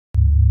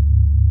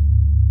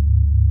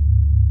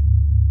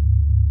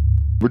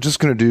We're just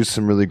going to do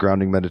some really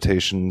grounding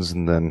meditations,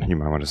 and then you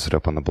might want to sit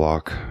up on the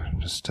block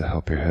just to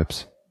help your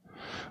hips.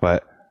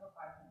 But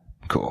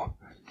cool.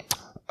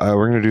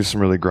 We're going to do some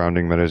really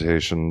grounding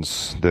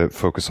meditations that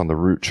focus on the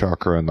root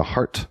chakra and the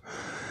heart.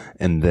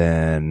 And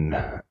then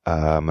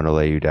I'm going to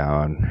lay you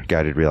down,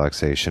 guided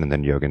relaxation, and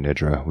then Yoga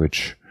Nidra,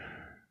 which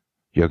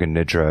Yoga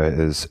Nidra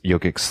is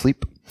yogic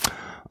sleep.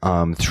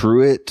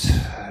 Through it,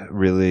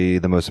 really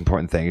the most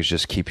important thing is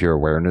just keep your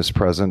awareness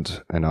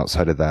present. And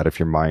outside of that, if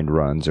your mind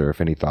runs or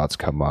if any thoughts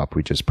come up,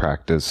 we just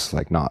practice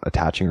like not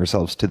attaching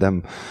ourselves to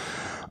them.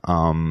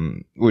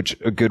 Which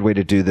a good way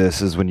to do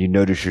this is when you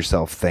notice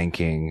yourself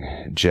thinking,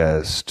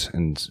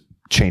 and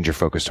change your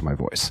focus to my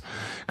voice,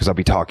 because I'll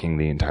be talking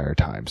the entire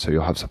time. So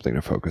you'll have something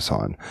to focus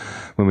on.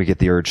 When we get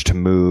the urge to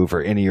move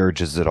or any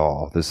urges at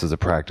all, this is a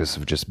practice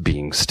of just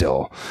being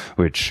still,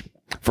 which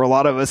for a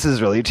lot of us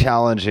is really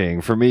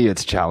challenging. For me,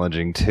 it's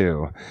challenging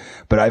too.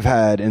 But I've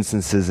had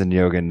instances in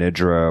Yoga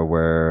Nidra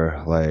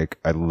where like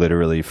I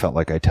literally felt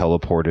like I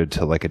teleported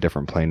to like a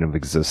different plane of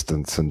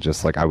existence and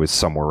just like I was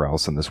somewhere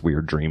else in this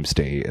weird dream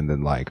state. And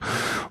then like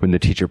when the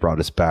teacher brought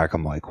us back,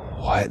 I'm like,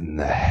 what in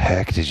the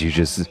heck did you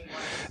just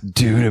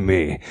do to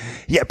me?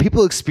 Yeah,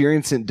 people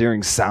experience it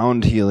during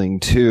sound healing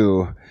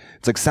too.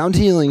 It's like sound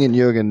healing and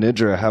Yoga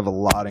Nidra have a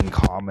lot in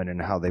common in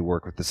how they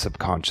work with the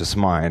subconscious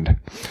mind.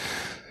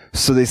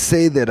 So they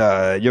say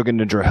that Yoga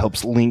Nidra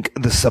helps link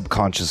the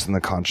subconscious and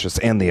the conscious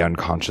and the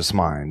unconscious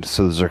mind.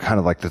 So those are kind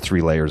of like the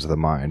three layers of the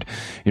mind.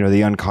 You know,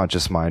 the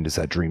unconscious mind is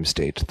that dream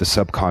state. The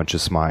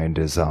subconscious mind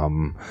is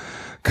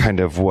kind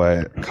of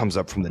what comes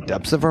up from the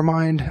depths of our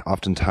mind.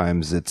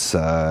 Oftentimes it's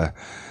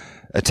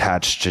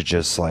attached to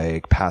just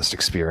like past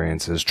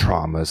experiences,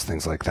 traumas,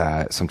 things like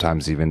that.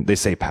 Sometimes even they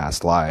say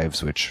past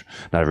lives, which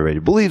not everybody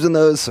believes in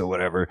those, so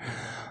whatever.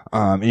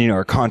 And, you know,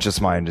 our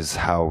conscious mind is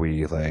how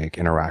we like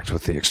interact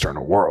with the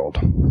external world.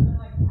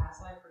 Like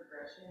past life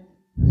regression,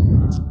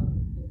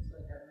 it's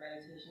like a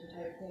meditation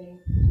type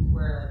thing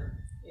where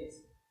like it's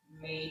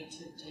made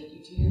to take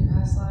you to your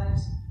past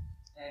lives.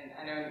 And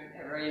I know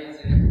everybody has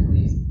their different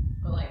beliefs,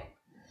 but like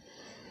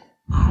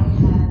I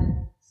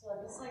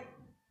guess like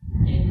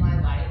in my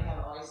life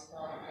I've always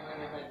felt a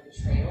feeling of like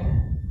betrayal,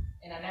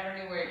 and I never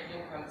knew where it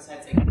came from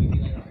besides like maybe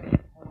like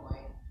home life.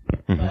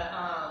 Mm-hmm. But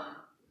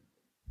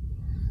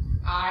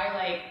I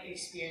like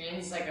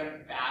experienced like a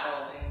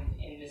battle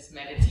in this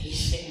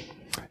meditation.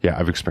 Yeah,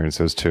 I've experienced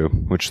those too,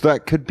 which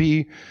that could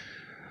be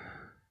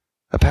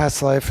a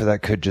past life, or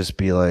that could just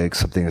be like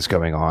something that's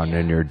going on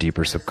in your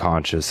deeper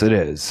subconscious. It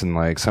is. And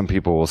like some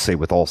people will say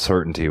with all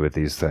certainty with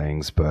these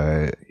things,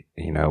 but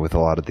you know, with a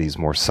lot of these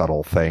more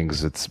subtle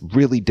things, it's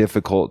really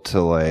difficult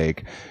to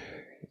like,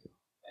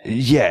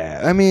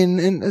 yeah, I mean,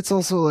 and it's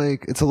also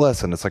like, it's a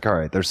lesson. It's like, all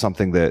right, there's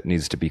something that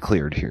needs to be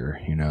cleared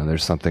here. You know,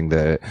 there's something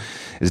that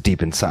is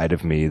deep inside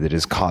of me that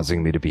is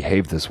causing me to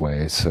behave this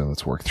way. So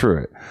let's work through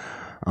it.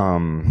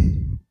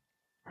 You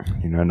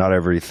know, not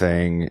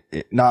everything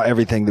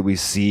that we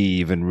see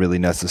even really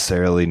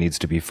necessarily needs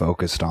to be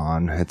focused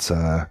on. It's, you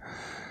know,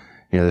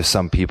 there's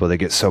some people that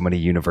get so many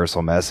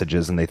universal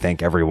messages and they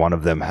think every one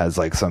of them has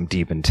like some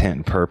deep intent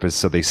and purpose.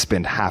 So they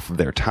spend half of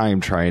their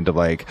time trying to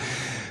like,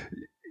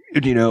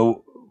 you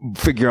know,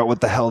 figure out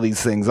what the hell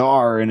these things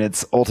are. And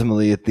it's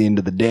ultimately at the end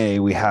of the day,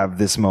 we have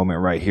this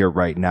moment right here,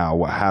 right now.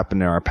 What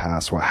happened in our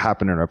past, what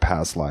happened in our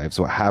past lives,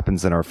 what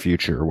happens in our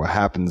future, what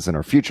happens in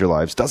our future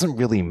lives doesn't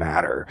really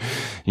matter.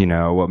 You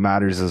know, what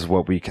matters is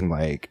what we can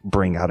like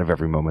bring out of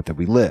every moment that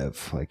we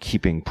live, like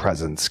keeping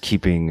presence,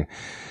 keeping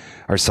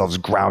ourselves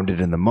grounded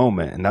in the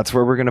moment. And that's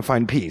where we're going to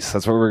find peace.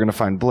 That's where we're going to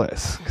find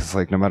bliss. Because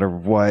like no matter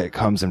what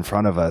comes in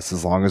front of us,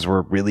 as long as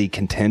we're really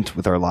content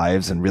with our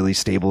lives and really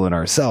stable in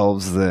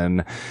ourselves,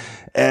 then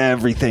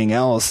everything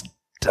else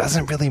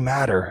doesn't really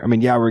matter. I mean,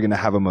 yeah, we're going to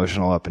have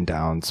emotional up and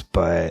downs,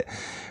 but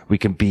we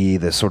can be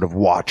the sort of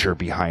watcher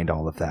behind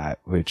all of that,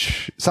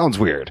 which sounds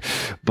weird,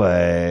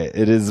 but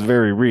it is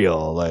very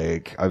real.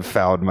 Like I've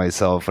found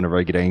myself whenever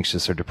I get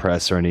anxious or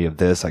depressed or any of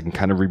this, I can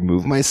kind of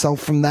remove myself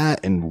from that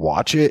and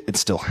watch it. It's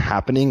still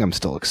happening. I'm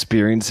still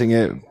experiencing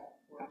it,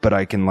 but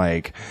I can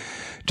like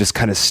just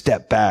kind of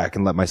step back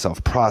and let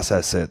myself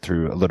process it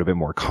through a little bit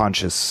more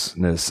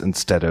consciousness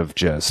instead of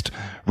just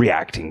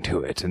reacting to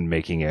it and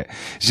making it,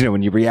 you know,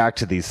 when you react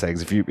to these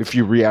things, if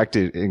you react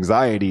to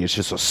anxiety, it's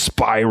just a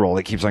spiral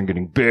that keeps on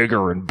getting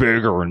bigger and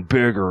bigger and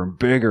bigger and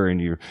bigger. And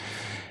you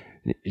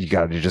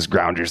got to just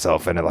ground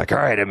yourself in it. Like, all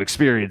right, I'm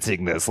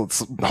experiencing this.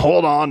 Let's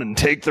hold on and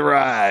take the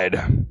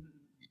ride.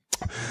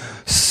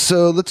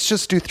 So let's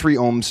just do 3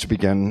 ohms to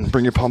begin.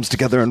 Bring your palms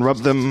together and rub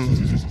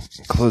them.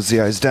 Close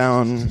the eyes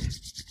down.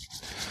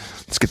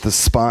 Let's get the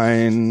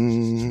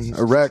spine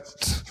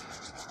erect.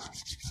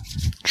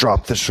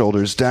 Drop the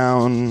shoulders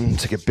down.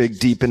 Take a big,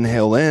 deep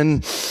inhale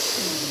in.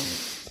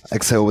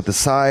 Exhale with a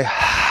sigh.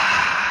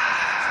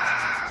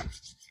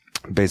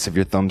 Base of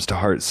your thumbs to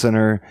heart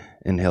center.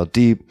 Inhale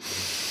deep.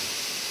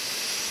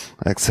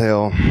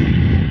 Exhale.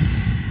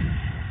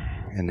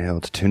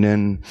 Inhale to tune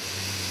in.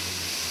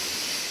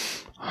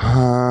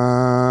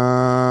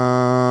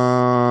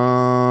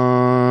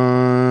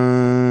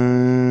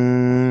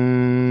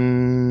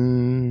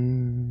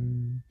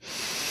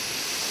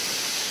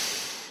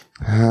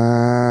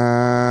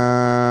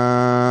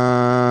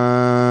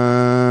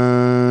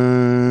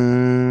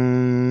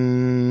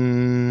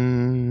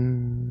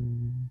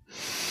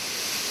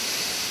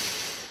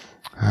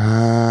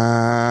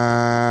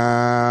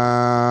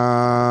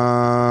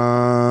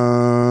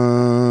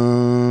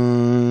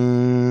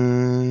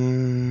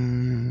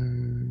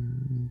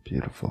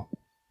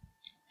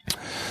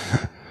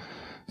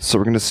 So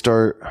we're going to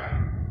start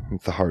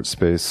with the heart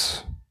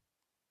space.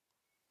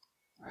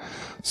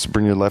 So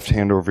bring your left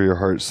hand over your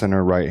heart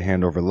center, right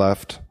hand over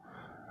left.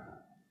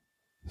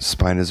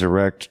 Spine is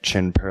erect,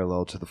 chin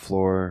parallel to the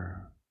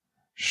floor.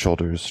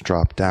 Shoulders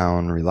drop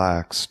down,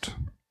 relaxed.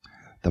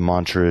 The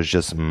mantra is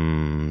just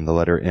the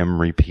letter M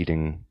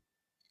repeating.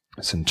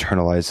 Just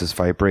internalize this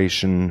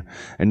vibration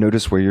and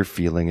notice where you're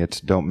feeling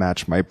it. Don't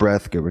match my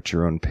breath, go at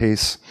your own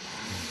pace.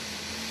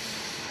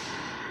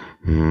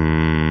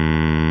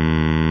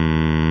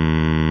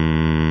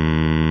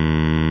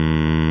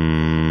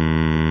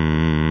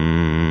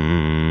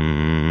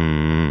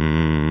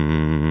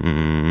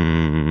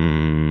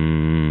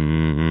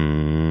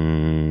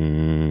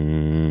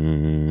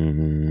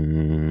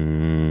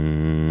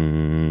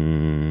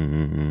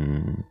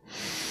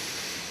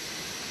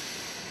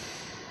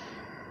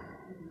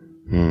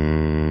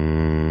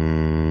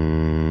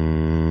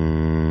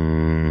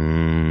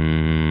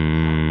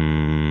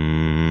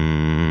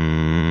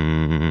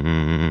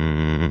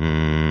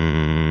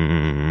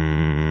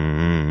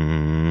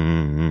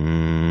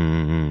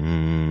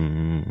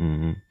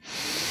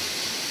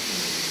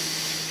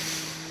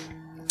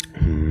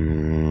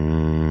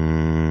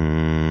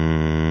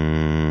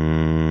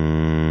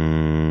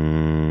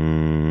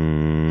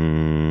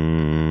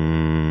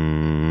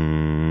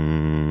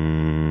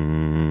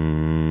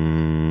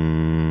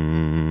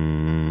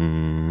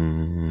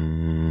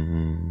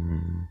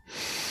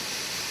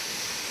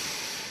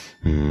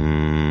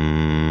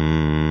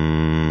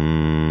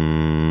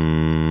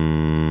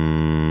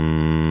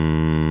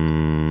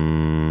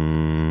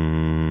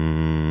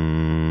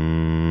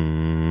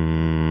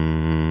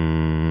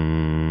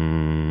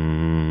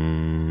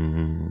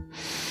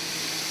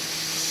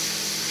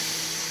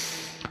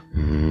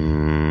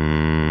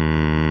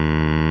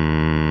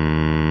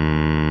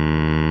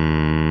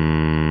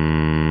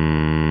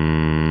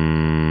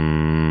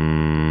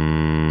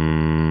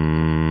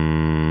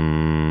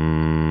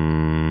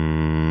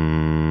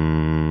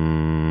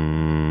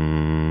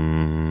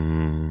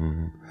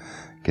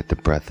 Get the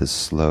breath as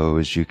slow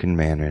as you can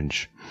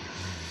manage.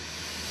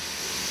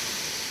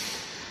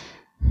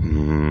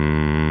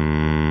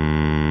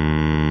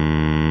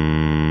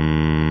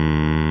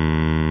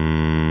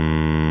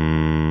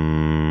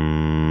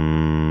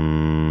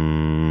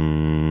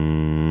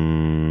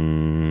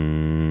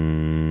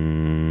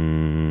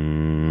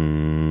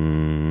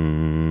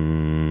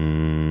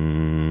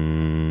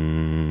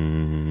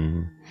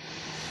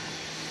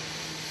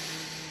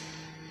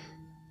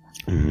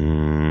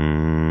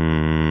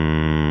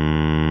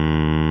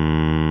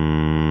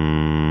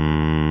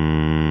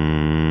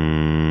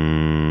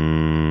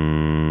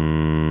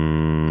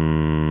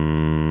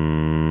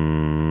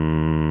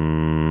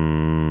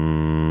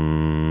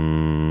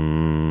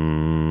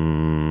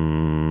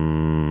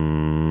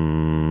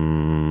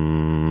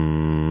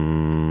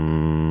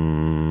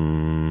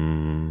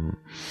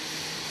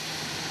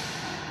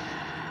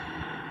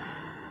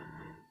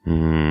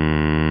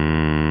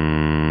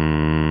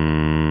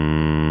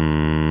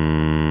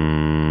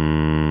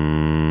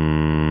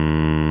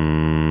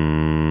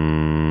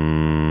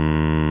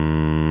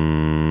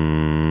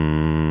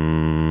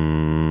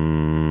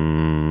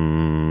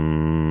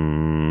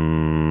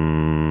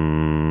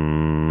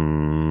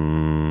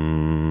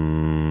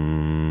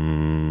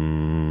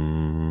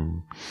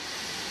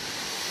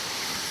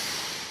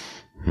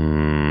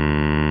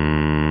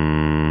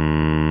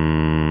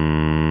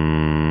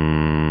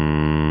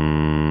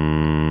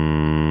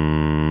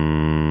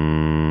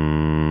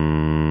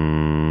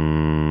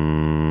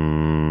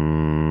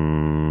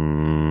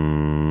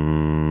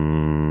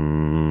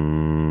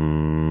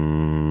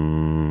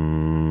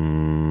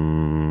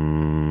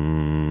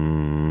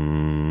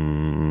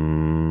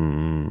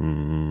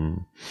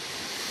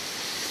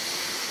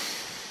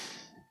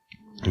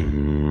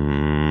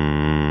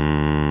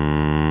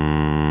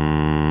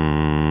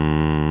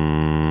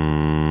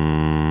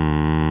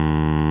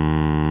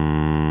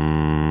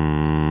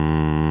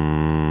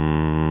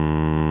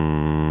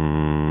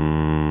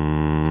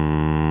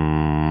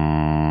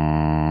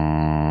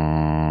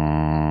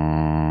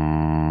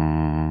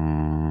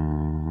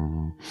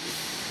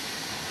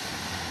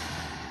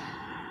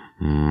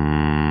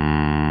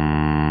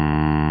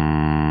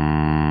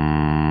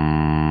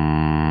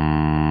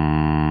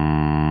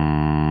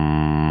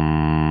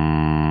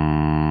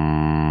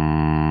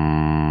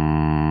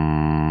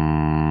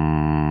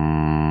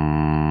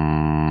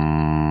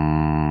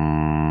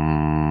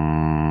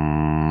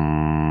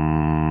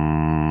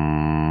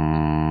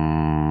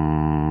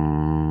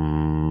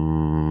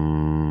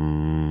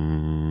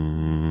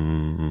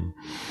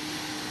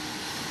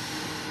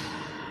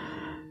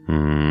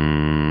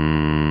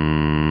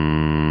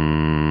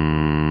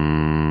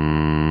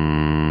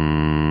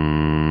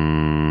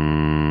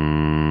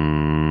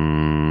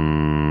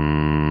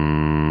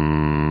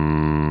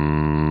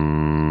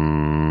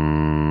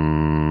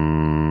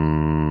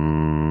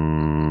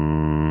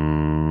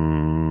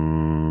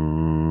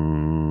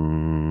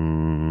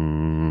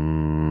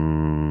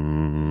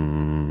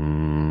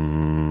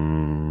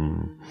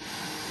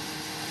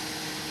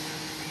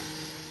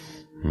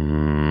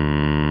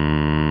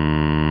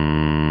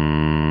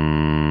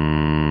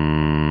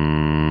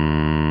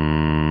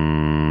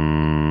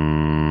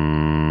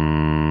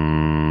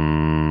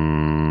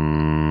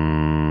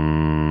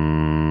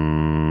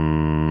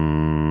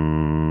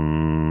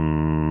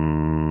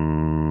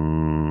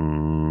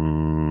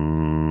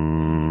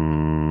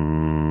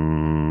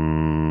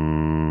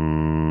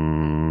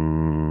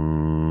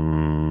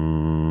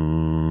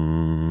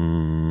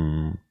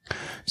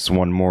 Just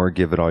one more.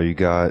 Give it all you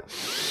got.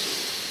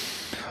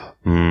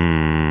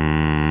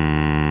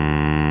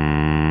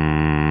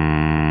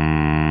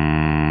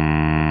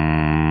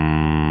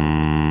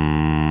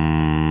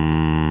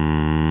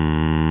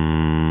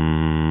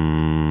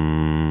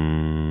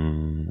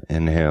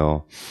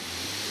 Inhale.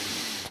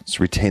 Just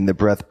retain the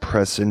breath.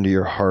 Press into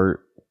your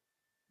heart.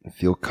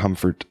 Feel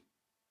comfort,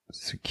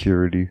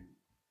 security,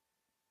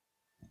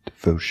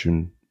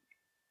 devotion.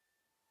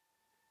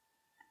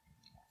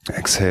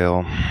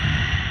 Exhale.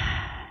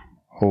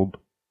 Hold.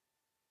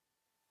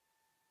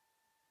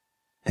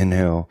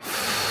 Inhale.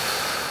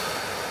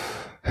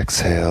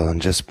 Exhale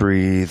and just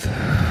breathe.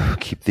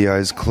 Keep the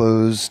eyes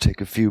closed. Take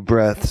a few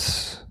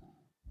breaths.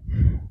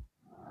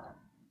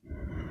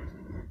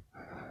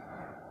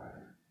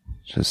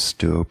 Just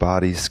do a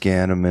body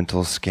scan, a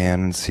mental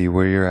scan, and see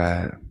where you're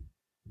at.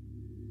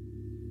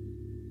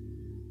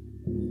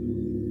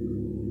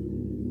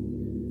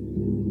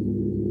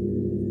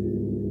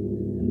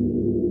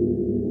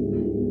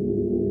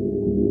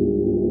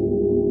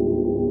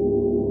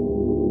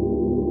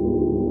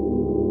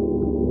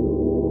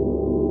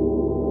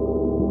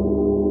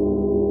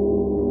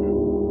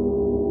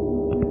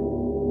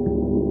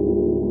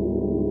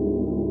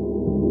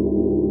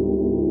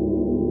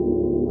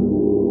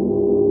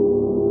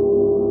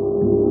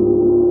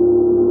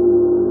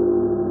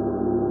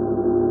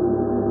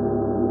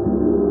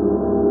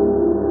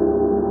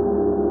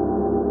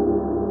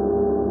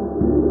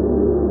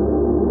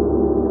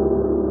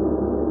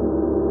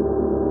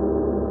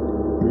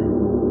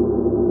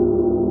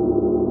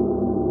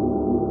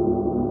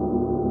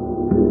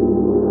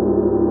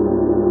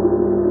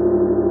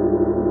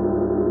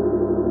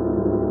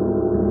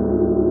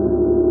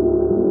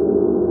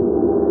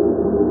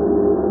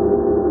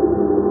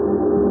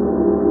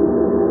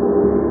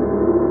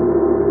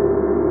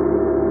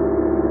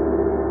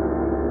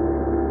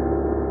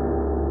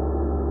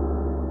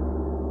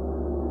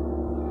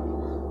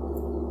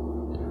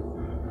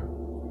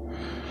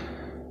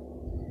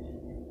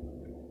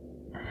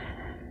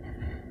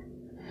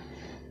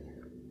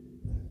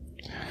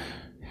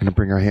 We're going to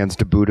bring our hands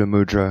to Buddha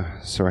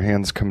Mudra. So our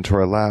hands come to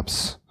our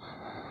laps.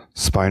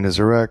 Spine is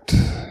erect.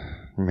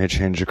 You may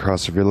change the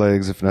cross of your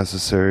legs if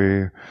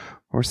necessary,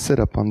 or sit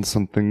up on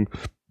something.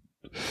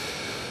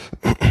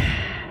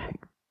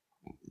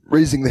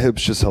 Raising the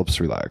hips just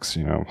helps relax,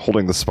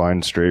 holding the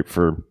spine straight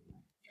for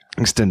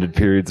extended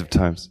periods of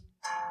times.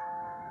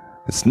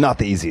 It's not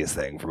the easiest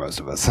thing for most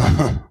of us.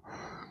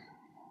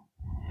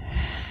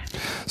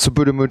 So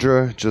Buddha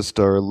Mudra, just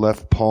our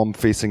left palm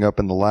facing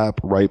up in the lap,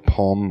 right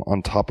palm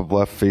on top of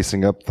left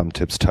facing up, thumb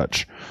tips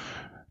touch.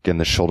 Again,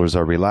 the shoulders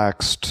are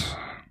relaxed,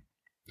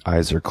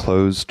 eyes are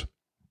closed.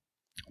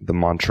 The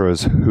mantra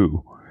is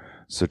Who.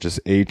 So just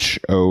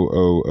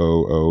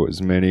H-O-O-O-O,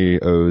 as many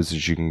O's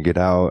as you can get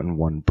out in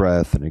one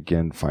breath. And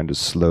again, find a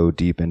slow,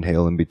 deep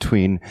inhale in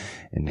between,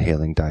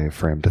 inhaling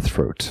diaphragm to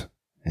throat.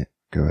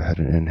 Go ahead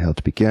and inhale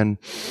to begin.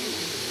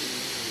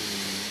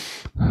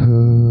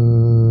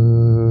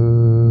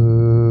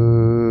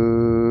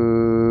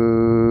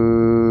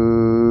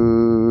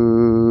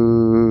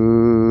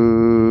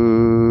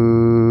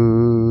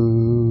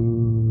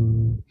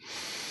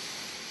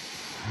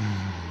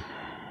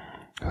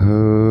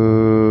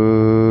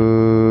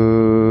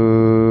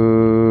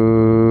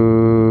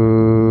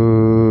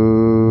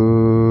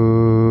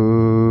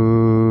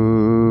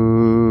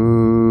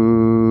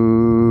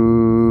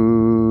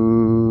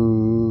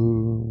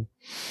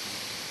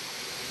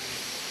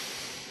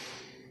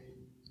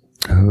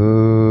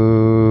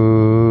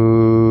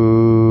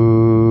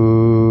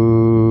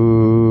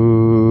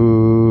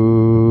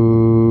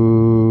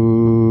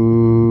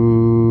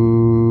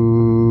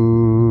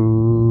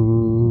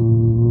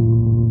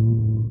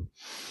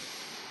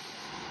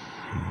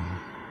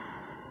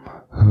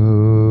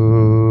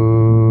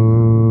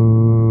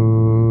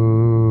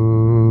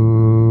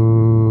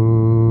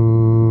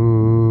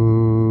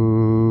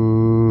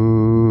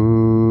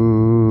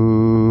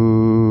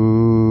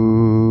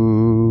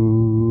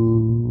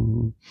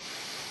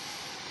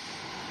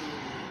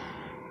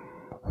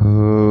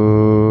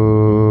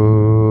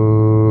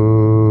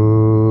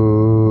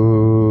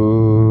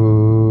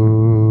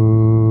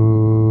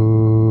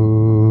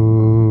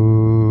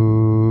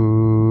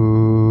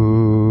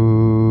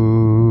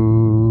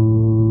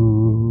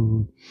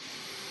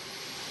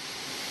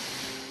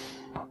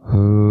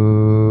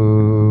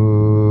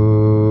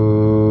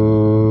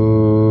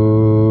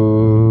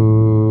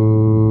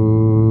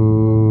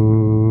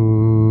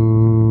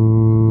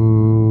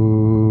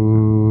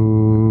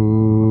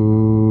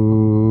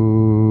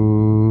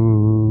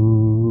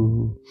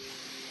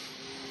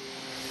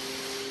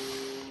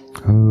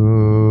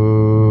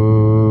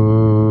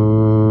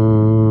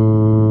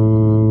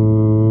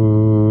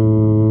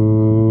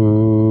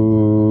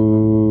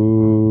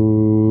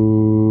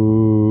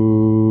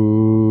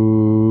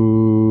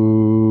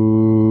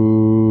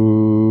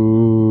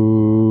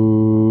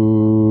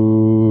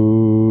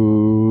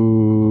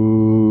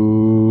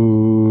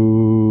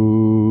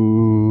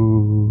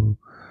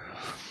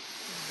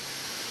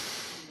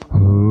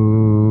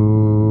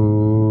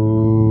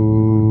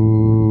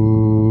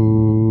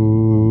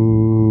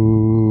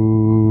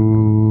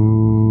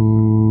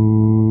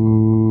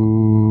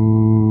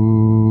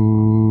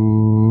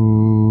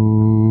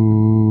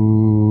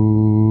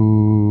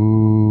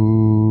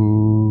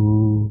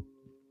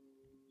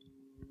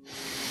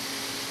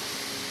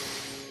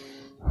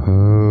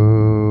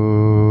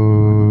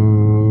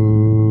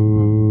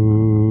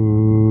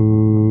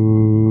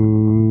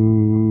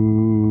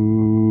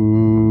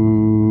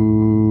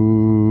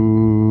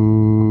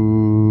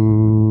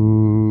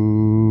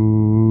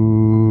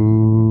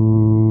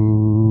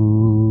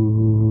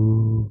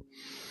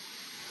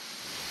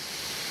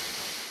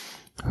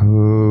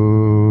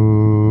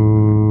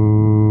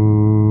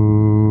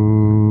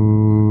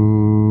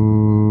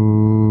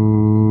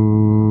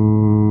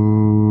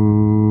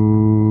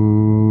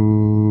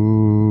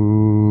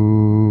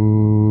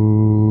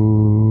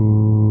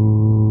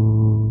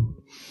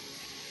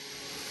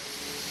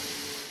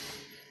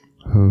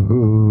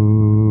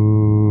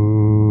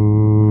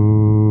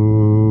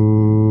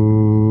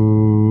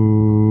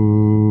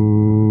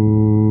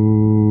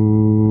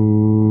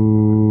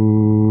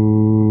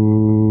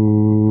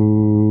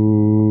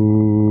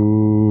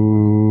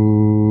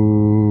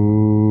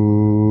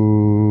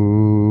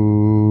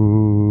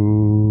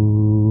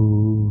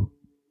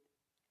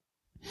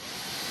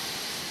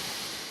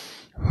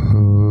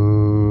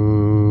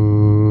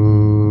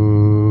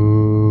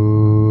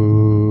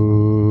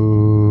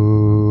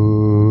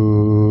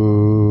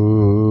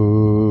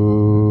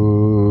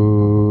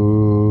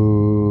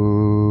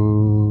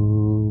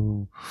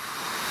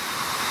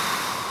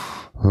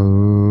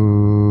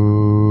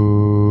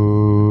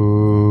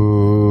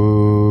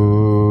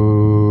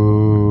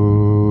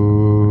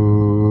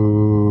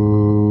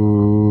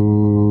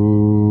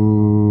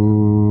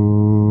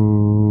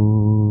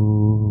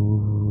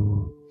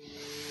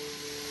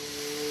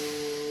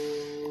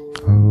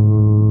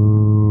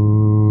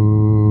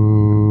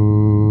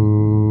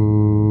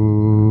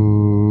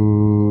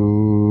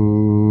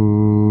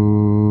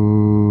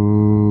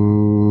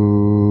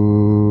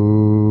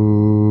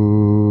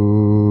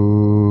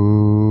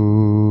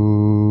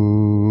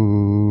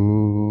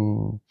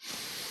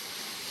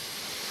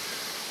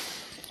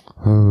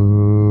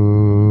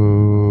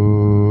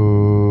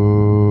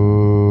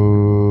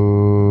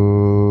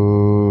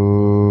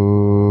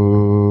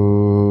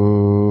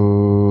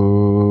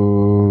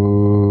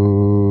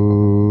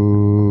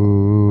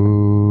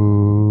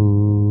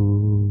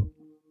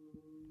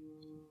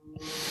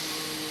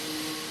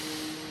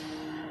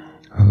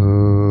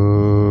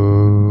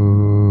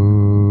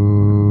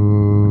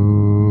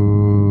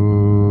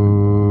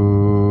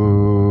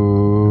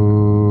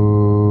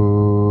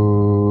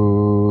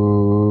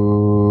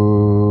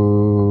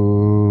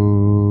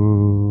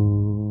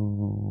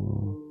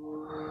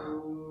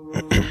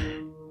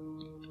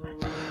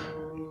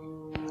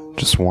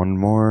 Just one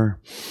more.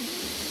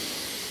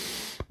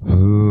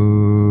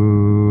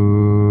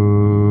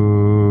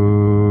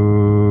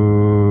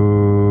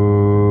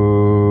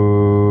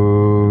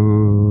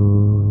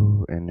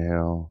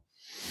 Inhale.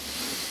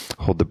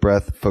 Hold the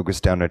breath.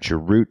 Focus down at your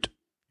root.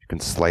 You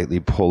can slightly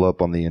pull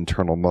up on the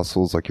internal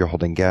muscles like you're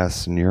holding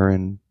gas and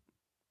urine.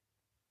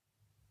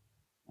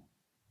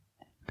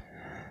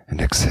 And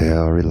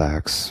exhale,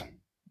 relax.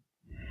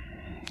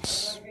 I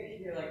could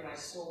hear like my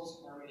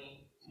soul's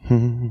harmony.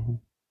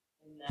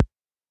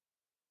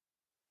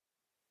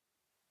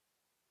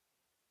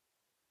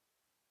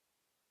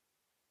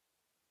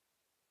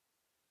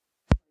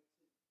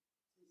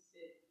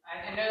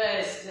 I know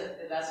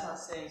that's not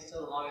sitting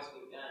still the longest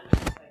we've done, but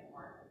it's like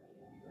more.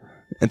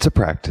 It's a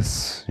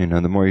practice. You know,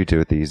 the more you do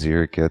it, the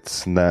easier it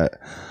gets. And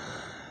that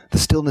the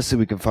stillness that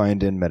we can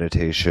find in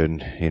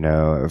meditation, you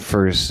know, at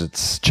first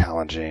it's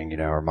challenging, you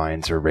know, our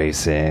minds are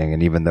racing.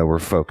 And even though we're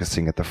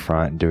focusing at the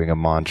front and doing a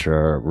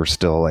mantra, we're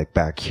still like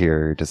back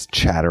here just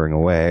chattering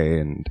away.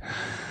 And,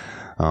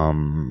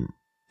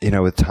 you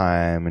know, with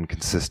time and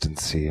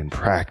consistency and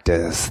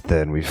practice,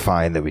 then we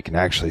find that we can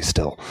actually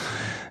still.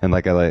 And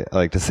like I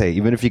like to say,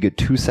 even if you get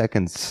 2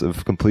 seconds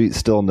of complete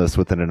stillness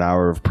within an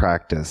hour of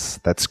practice,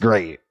 that's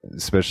great,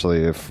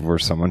 especially if we're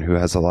someone who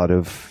has a lot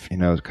of, you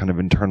know, kind of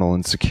internal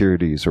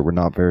insecurities, or we're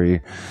not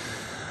very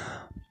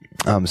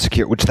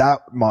secure, which that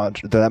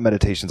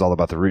meditation is all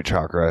about the root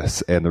chakra,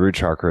 and the root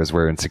chakra is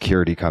where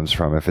insecurity comes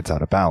from if it's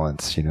out of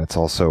balance. You know, it's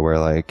also where,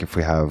 like, if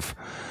we have,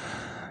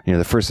 you know,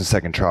 the first and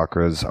second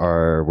chakras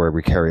are where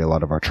we carry a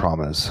lot of our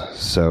traumas.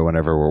 So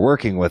whenever we're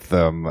working with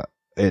them,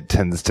 it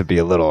tends to be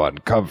a little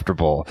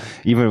uncomfortable,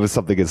 even with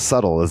something as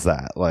subtle as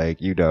that.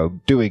 Like, you know,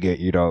 doing it,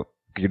 you're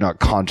not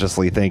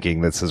consciously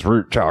thinking this is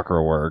root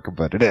chakra work,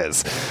 but it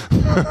is,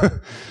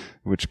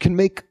 which can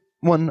make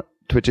one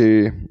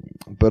twitchy.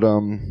 But,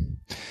 you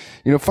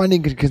know,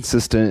 finding a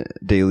consistent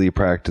daily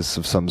practice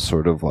of some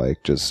sort of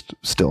like just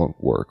still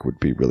work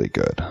would be really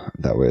good.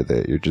 That way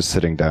that you're just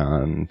sitting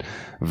down,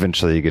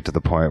 eventually you get to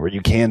the point where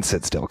you can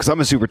sit still. Cause I'm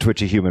a super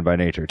twitchy human by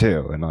nature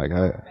too. And like,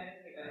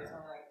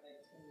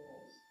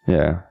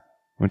 yeah,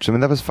 which, I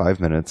mean, that was 5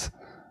 minutes.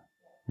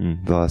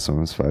 The last one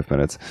was 5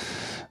 minutes.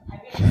 I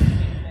think that's the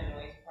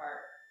noise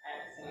part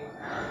at the same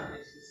time.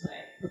 It's just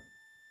like,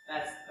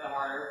 that's the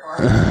harder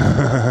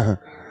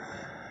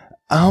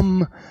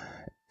part.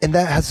 And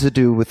that has to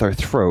do with our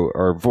throat,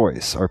 our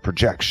voice, our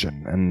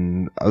projection.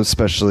 And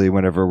especially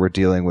whenever we're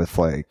dealing with,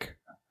 like,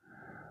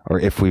 or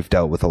if we've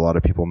dealt with a lot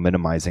of people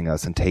minimizing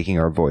us and taking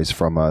our voice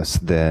from us,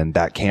 then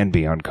that can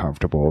be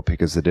uncomfortable,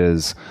 because it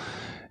is,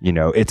 you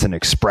know, it's an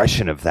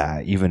expression of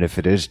that. Even if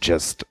it is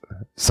just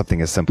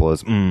something as simple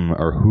as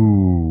or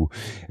who,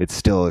 it's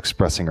still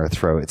expressing our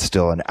throat. It's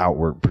still an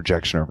outward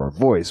projection of our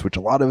voice, which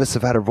a lot of us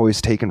have had our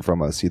voice taken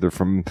from us, either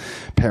from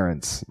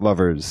parents,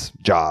 lovers,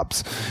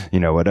 jobs,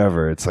 you know,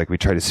 whatever. It's like we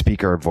try to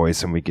speak our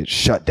voice and we get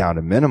shut down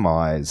and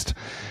minimized.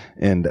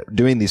 And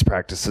doing these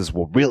practices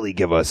will really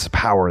give us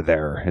power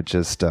there. It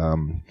just,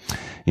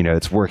 you know,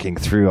 it's working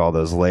through all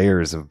those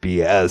layers of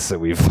BS that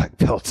we've like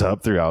built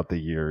up throughout the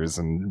years,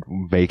 and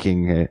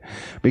making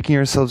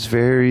ourselves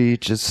very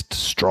just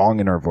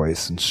strong in our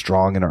voice and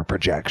strong in our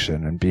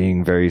projection, and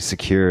being very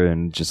secure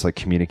in just like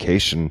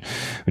communication,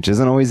 which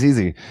isn't always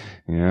easy,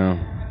 you know.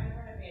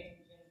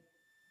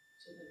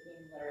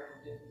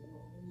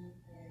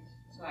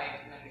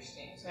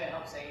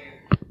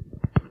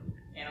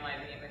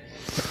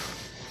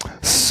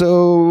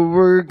 So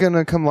we're going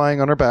to come lying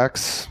on our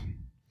backs.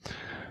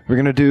 We're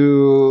going to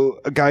do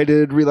a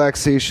guided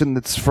relaxation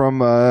that's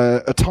from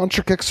a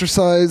tantric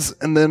exercise,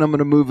 and then I'm going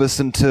to move us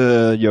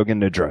into Yoga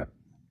Nidra.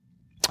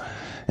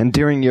 And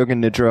during Yoga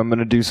Nidra, I'm going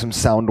to do some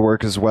sound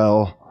work as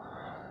well,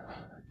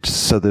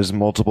 just so there's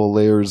multiple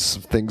layers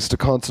of things to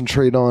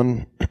concentrate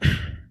on.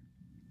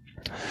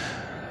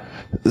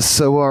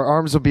 So our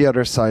arms will be at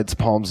our sides,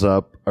 palms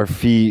up, our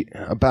feet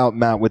about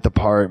mat width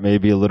apart,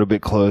 maybe a little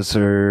bit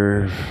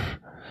closer.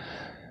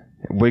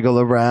 Wiggle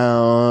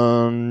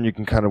around. You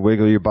can kind of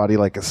wiggle your body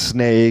like a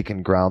snake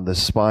and ground the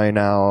spine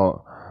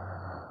out.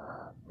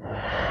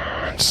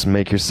 Just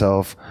make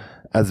yourself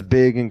as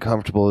big and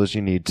comfortable as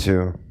you need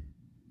to.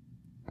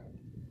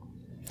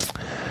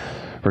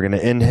 We're going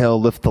to inhale,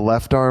 lift the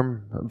left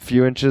arm a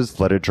few inches,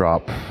 let it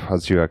drop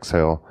as you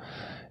exhale.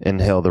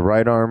 Inhale the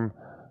right arm,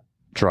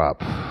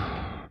 drop.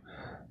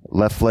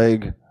 Left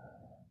leg,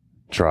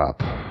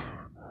 drop.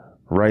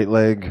 Right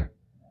leg,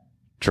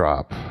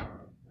 drop.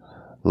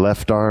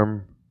 Left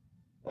arm,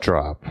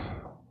 drop.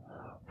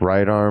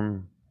 Right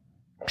arm,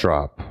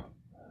 drop.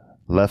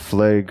 Left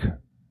leg,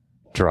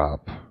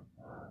 drop.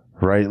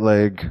 Right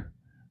leg,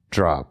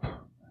 drop.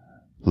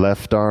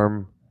 Left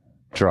arm,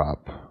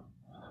 drop.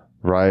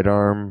 Right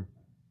arm,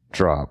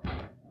 drop.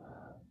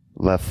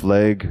 Left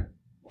leg,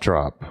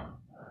 drop.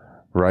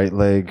 Right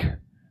leg,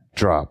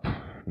 drop.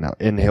 Now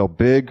inhale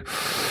big.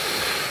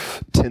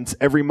 Tense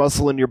every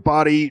muscle in your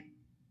body.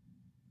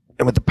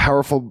 And with the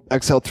powerful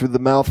exhale through the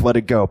mouth, let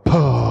it go.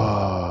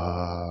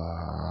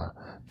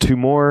 2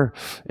 more.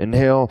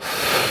 Inhale.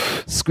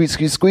 Squeeze,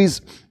 squeeze,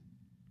 squeeze.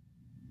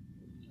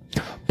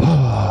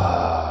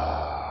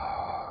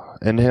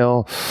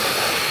 Inhale.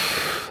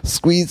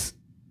 Squeeze.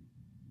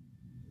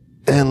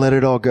 And let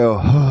it all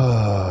go.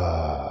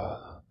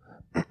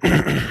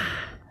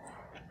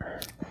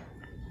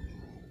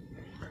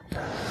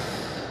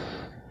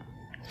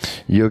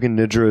 Yoga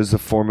Nidra is a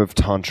form of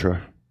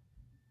Tantra.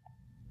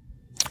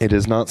 It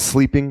is not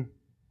sleeping.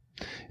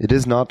 It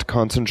is not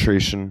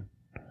concentration.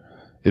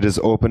 It is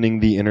opening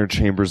the inner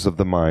chambers of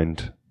the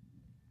mind.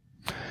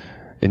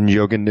 In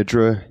Yoga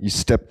Nidra, you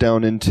step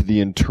down into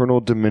the internal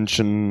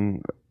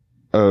dimension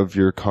of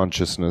your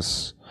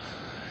consciousness.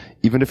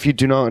 Even if you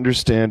do not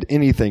understand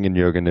anything in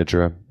Yoga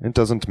Nidra, it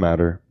doesn't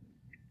matter.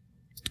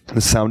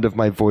 The sound of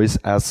my voice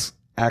acts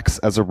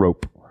as a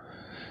rope.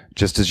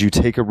 Just as you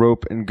take a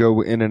rope and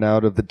go in and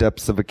out of the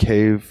depths of a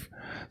cave,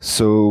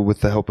 so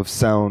with the help of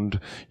sound,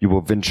 you will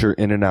venture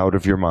in and out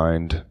of your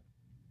mind.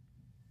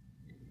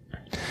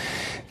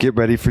 Get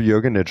ready for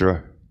Yoga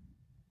Nidra.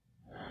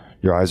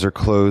 Your eyes are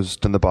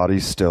closed and the body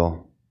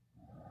still.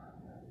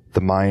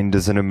 The mind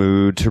is in a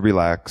mood to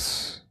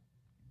relax.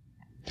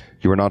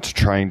 You are not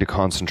trying to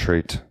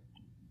concentrate.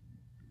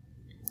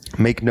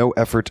 Make no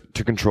effort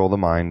to control the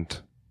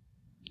mind.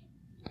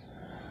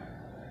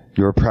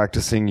 You are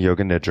practicing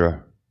Yoga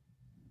Nidra.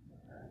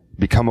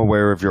 Become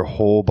aware of your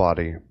whole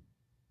body.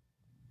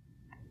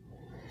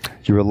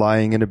 You are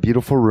lying in a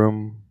beautiful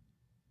room.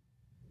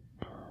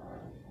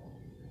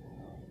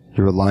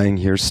 You are lying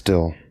here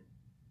still.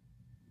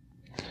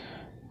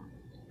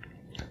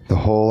 The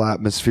whole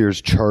atmosphere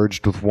is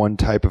charged with one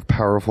type of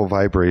powerful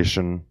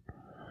vibration.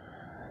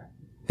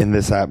 In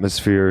this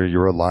atmosphere,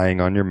 you are lying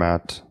on your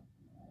mat.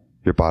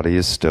 Your body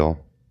is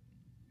still.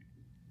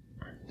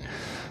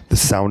 The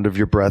sound of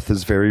your breath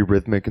is very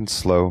rhythmic and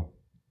slow.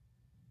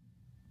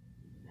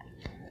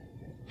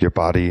 Your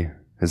body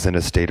is in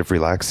a state of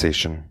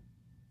relaxation.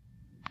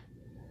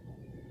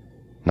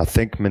 Now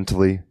think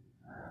mentally,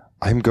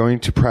 I'm going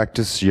to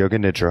practice Yoga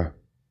Nidra.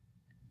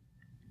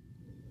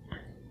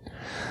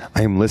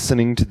 I am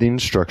listening to the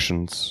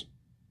instructions.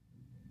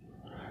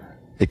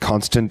 A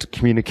constant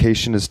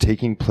communication is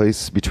taking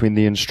place between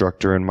the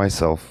instructor and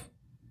myself.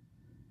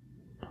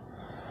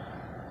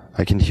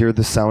 I can hear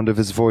the sound of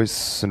his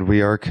voice, and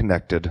we are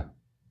connected.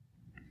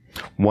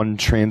 One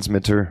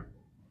transmitter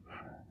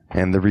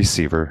and the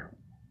receiver.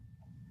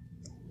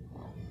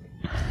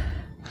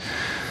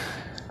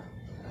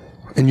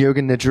 In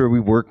Yoga Nidra, we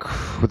work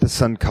with a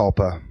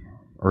sankalpa,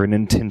 or an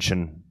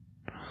intention.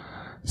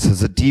 This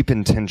is a deep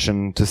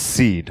intention to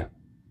seed.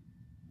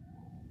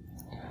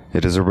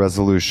 It is a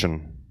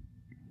resolution.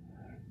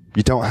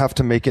 You don't have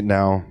to make it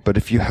now, but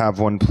if you have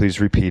one,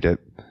 please repeat it.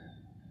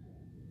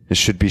 It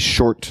should be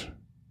short,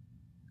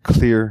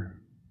 clear,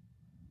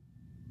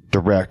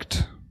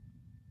 direct.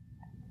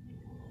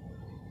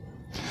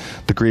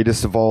 The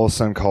greatest of all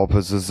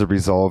sankalpas is the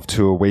resolve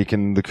to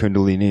awaken the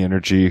Kundalini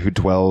energy who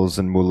dwells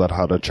in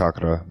Muladhara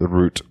Chakra, the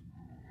root.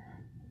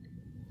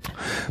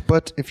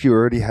 But if you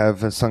already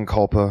have a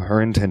sankalpa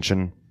or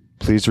intention,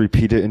 please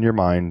repeat it in your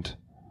mind.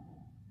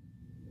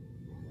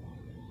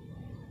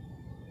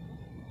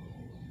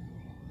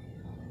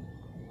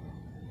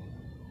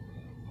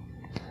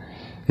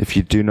 If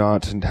you do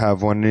not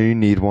have one or you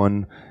need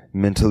one,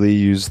 mentally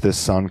use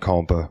this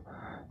sankalpa.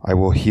 I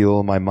will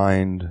heal my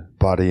mind,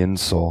 body, and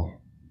soul.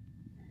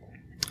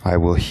 I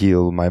will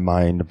heal my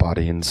mind,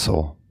 body, and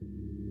soul.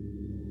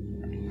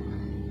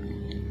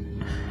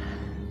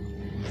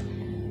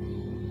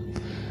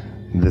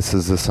 This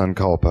is the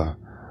sankalpa.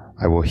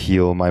 I will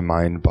heal my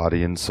mind,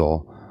 body, and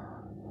soul.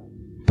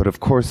 But of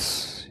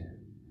course,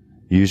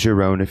 use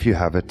your own if you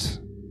have it.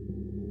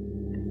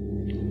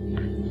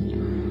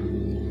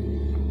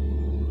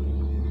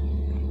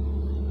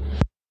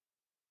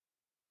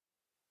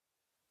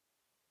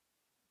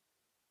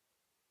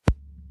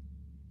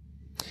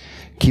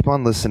 Keep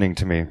on listening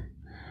to me,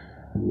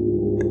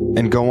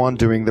 and go on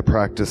doing the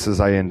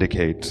practices I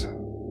indicate.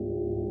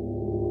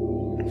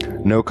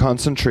 No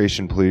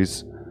concentration,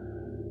 please.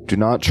 Do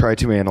not try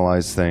to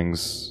analyze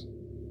things.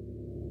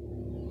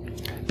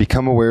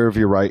 Become aware of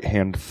your right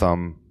hand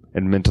thumb,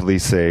 and mentally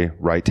say,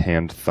 right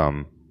hand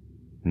thumb.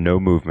 No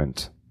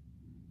movement.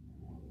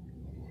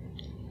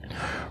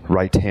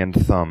 Right hand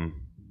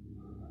thumb.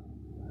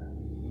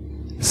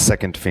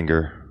 Second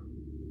finger.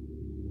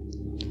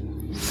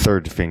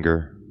 Third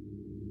finger.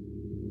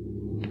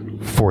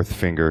 Fourth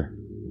finger,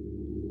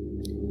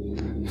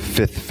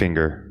 fifth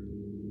finger,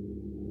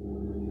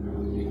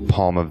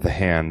 palm of the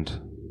hand,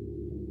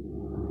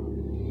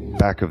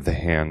 back of the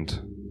hand,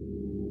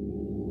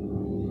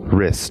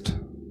 wrist,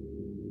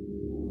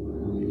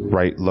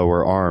 right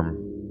lower arm,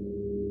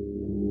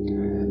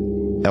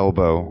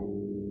 elbow,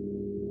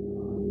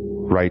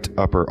 right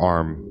upper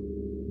arm,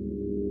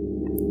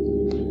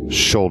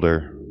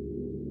 shoulder,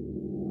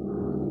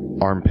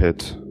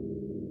 armpit,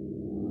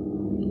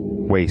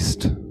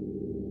 waist,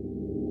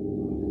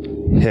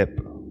 hip,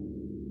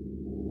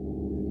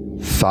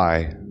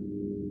 thigh,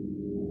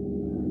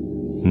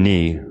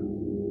 knee,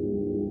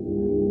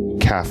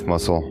 calf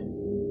muscle,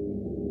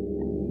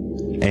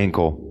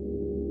 ankle,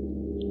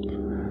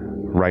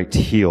 right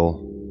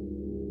heel,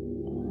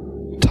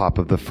 top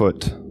of the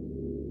foot,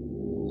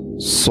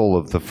 sole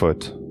of the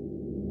foot,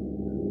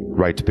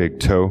 right big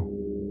toe,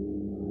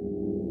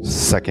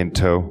 second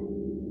toe,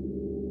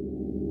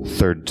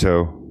 third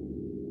toe,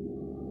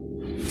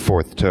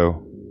 fourth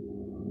toe,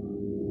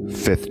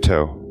 fifth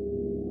toe.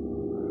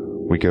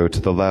 We go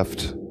to the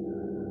left.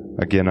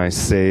 Again, I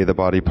say the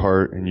body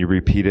part and you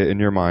repeat it in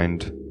your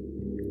mind,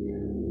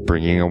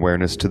 bringing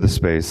awareness to the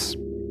space.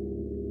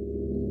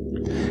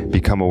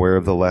 Become aware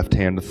of the left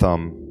hand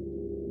thumb,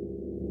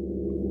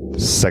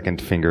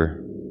 second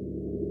finger,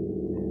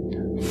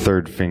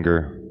 third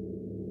finger,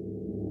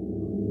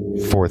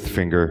 fourth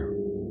finger,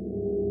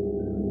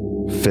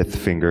 fifth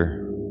finger,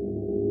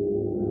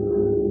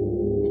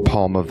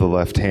 palm of the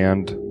left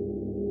hand,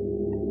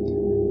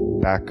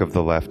 back of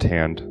the left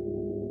hand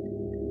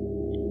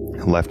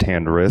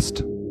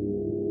wrist,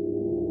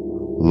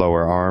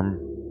 lower arm,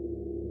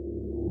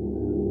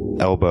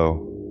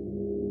 elbow,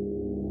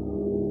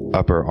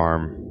 upper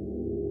arm,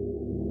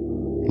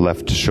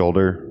 left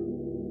shoulder,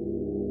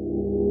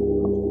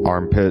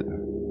 armpit,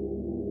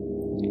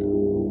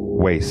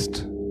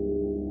 waist,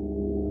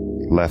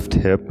 left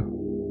hip,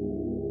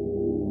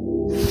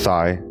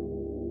 thigh,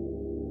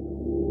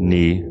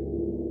 knee,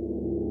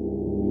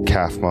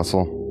 calf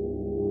muscle,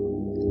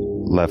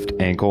 left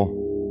ankle,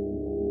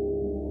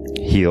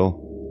 heel,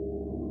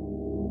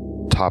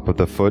 top of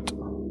the foot,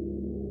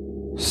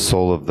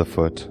 sole of the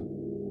foot,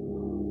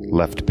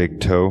 left big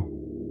toe,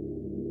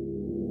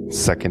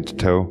 second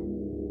toe,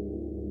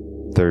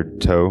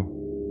 third toe,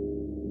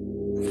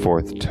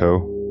 fourth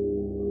toe,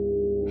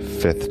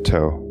 fifth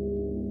toe.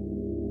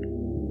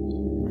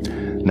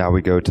 Now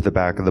we go to the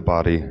back of the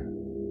body,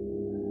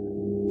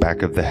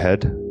 back of the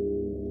head,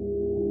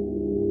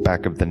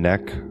 back of the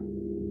neck,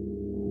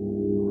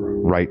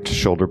 right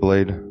shoulder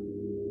blade,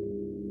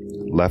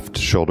 left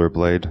shoulder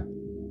blade,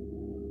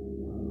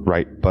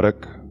 right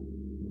buttock,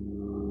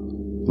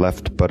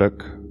 left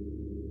buttock,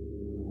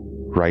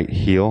 right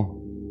heel,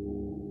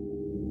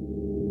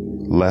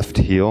 left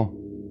heel,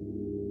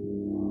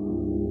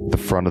 the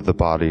front of the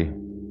body,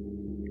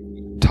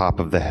 top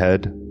of the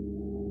head,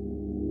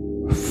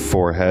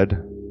 forehead,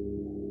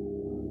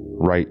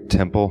 right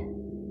temple,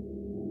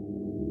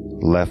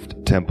 left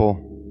temple,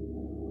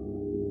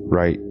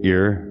 right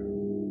ear,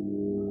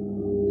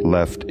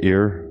 left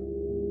ear,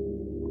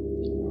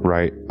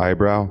 right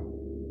eyebrow,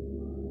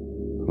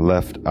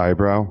 left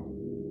eyebrow,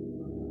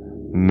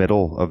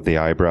 middle of the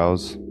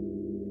eyebrows,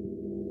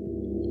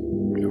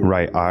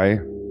 right eye,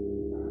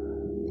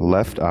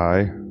 left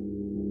eye,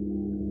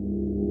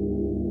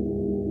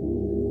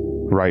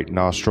 right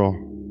nostril,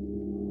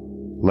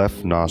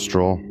 left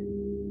nostril,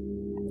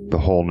 the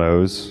whole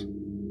nose,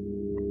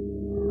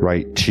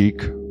 right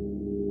cheek,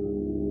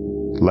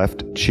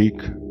 left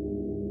cheek,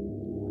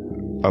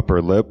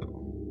 upper lip,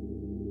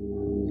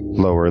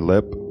 lower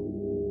lip,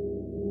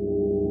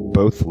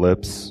 both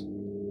lips,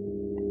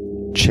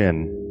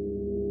 chin,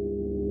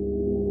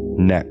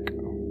 neck,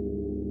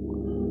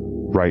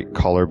 right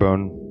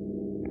collarbone,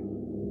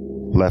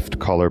 left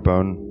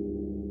collarbone,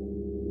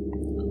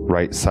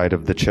 right side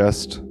of the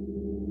chest,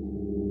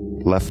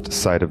 left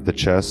side of the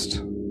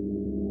chest,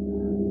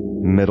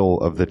 middle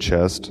of the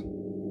chest,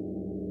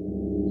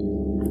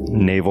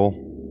 navel,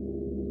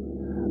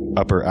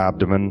 upper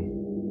abdomen,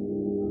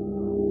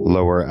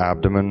 lower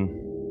abdomen,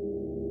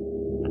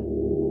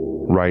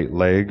 right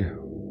leg,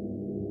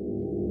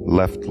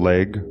 left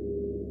leg,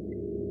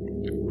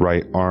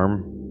 right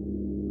arm,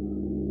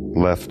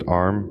 left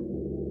arm,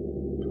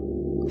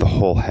 the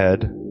whole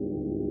head,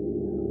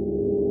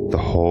 the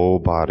whole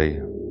body,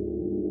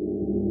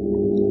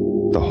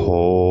 the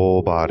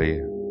whole body,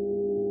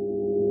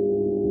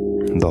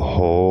 the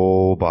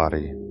whole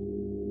body.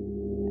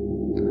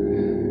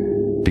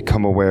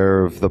 Become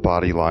aware of the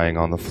body lying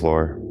on the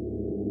floor.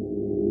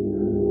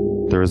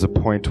 There is a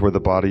point where the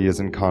body is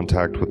in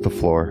contact with the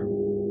floor.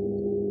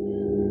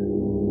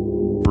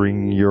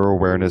 Bring your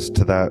awareness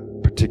to that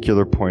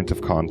particular point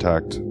of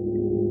contact.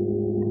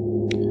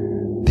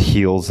 The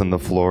heels in the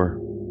floor.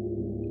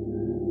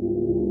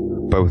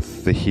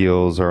 Both the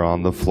heels are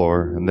on the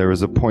floor, and there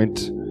is a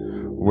point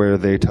where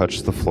they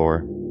touch the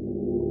floor.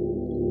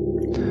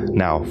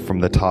 Now, from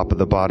the top of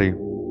the body,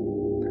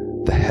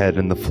 the head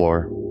in the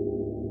floor,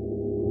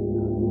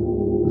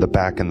 the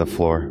back in the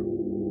floor,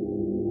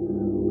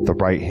 the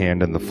right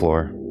hand in the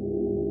floor,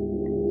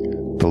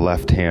 the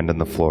left hand in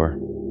the floor,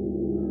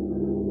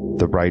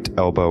 the right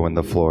elbow in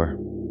the floor,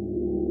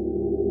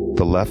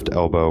 the left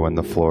elbow in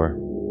the floor,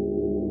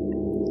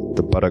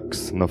 the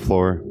buttocks in the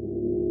floor,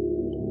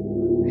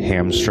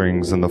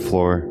 hamstrings in the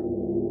floor,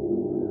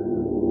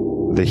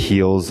 the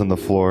heels in the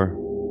floor.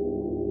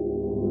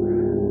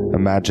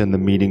 Imagine the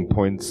meeting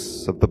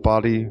points of the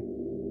body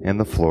and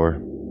the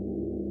floor,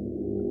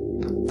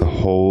 the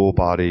whole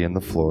body and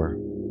the floor.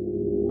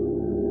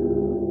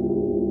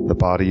 The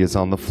body is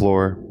on the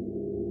floor.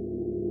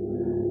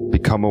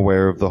 Become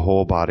aware of the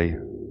whole body.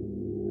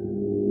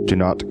 Do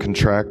not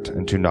contract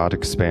and do not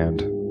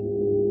expand.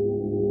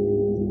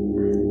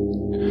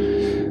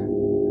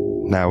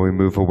 Now we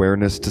move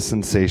awareness to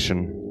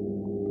sensation.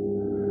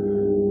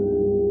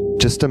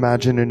 Just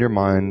imagine in your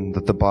mind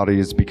that the body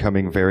is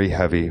becoming very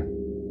heavy.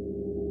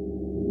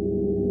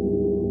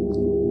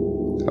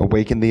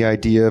 Awaken the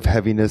idea of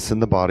heaviness in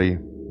the body.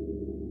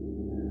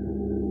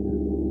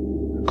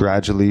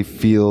 Gradually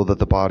feel that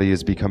the body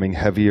is becoming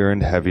heavier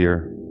and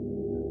heavier.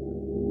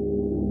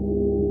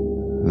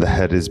 The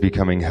head is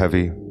becoming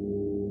heavy.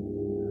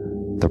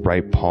 The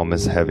right palm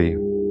is heavy.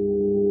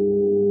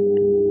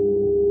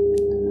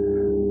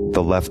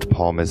 The left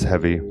palm is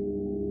heavy.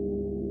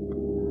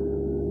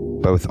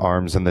 Both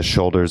arms and the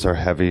shoulders are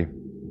heavy.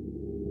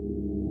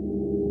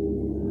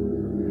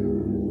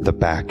 The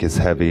back is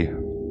heavy.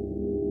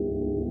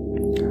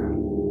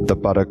 The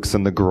buttocks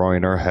and the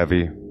groin are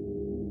heavy.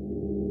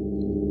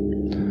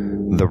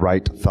 The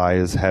right thigh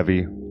is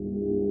heavy.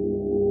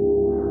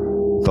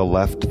 The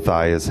left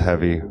thigh is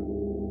heavy.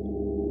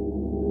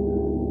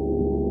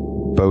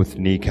 Both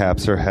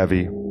kneecaps are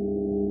heavy.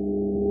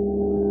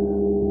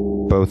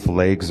 Both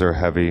legs are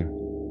heavy.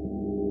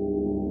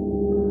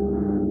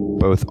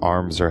 Both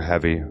arms are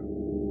heavy.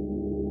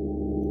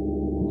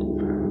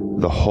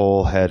 The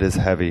whole head is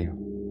heavy.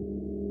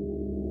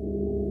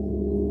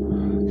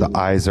 The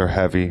eyes are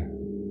heavy.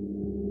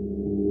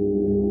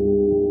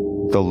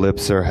 The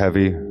lips are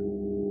heavy.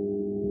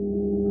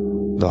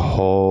 The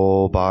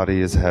whole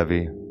body is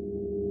heavy.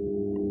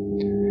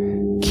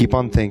 Keep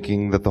on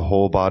thinking that the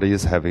whole body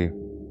is heavy.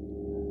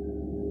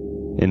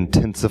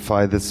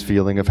 Intensify this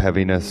feeling of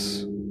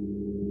heaviness.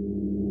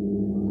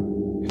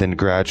 Then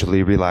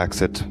gradually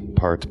relax it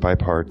part by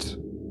part.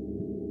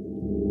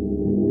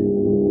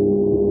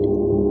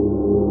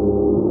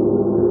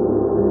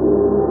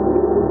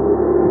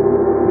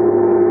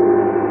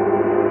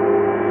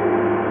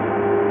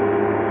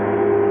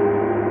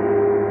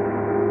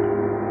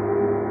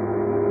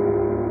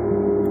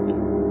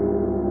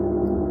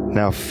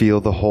 Now feel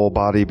the whole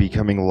body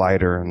becoming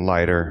lighter and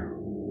lighter.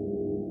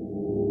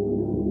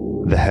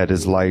 The head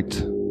is light,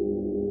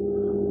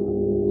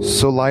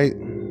 so light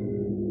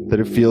that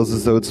it feels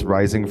as though it's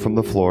rising from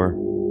the floor.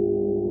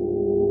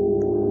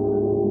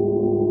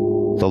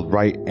 The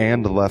right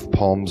and left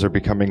palms are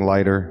becoming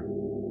lighter.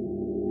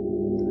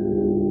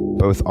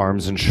 Both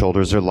arms and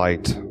shoulders are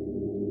light.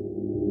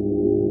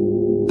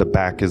 The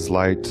back is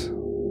light.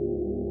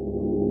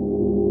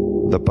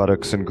 The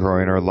buttocks and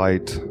groin are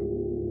light.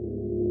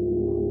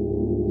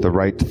 The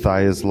right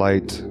thigh is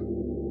light.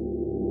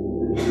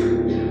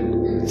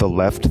 The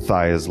left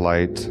thigh is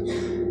light.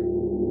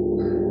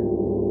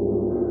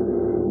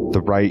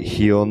 The right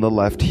heel and the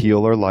left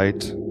heel are light.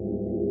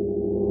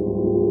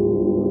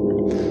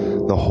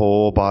 The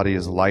whole body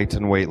is light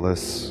and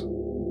weightless.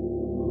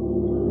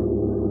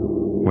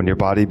 When your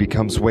body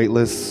becomes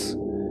weightless,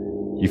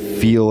 you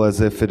feel as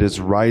if it is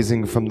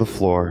rising from the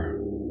floor.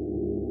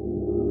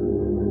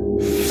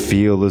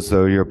 Feel as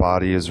though your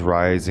body is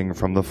rising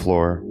from the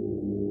floor.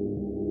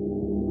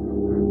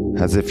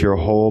 As if your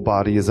whole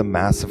body is a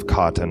mass of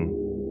cotton.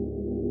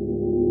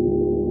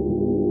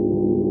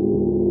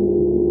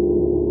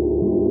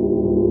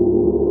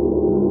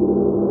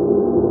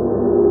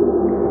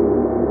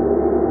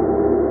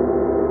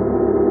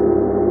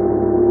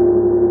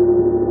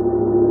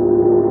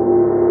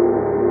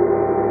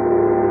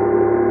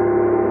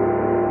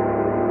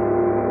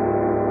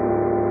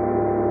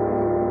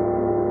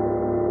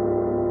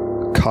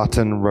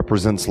 Cotton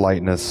represents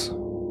lightness,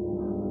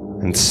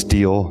 and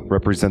steel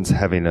represents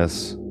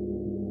heaviness.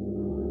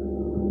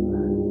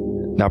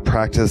 Now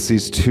practice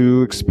these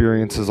two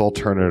experiences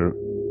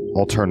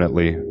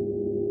alternately.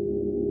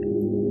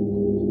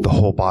 The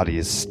whole body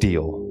is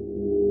steel.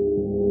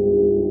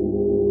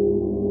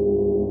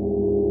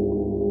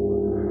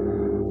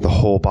 The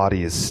whole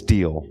body is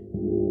steel.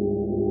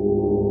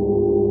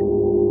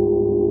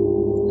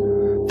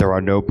 There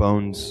are no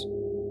bones,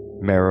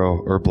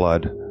 marrow, or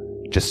blood,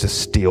 just a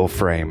steel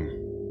frame.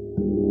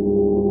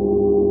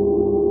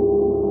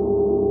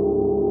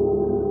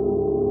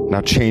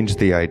 Now change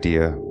the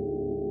idea.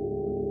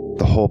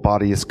 The whole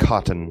body is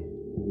cotton.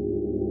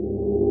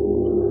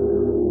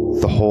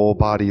 The whole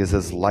body is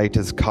as light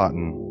as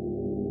cotton.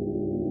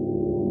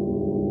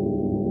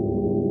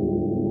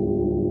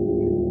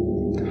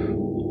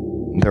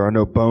 There are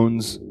no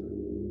bones,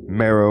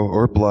 marrow,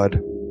 or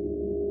blood.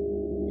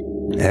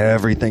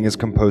 Everything is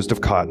composed of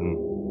cotton.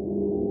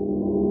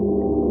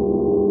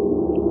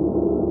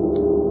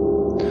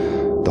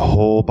 The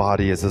whole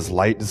body is as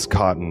light as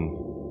cotton.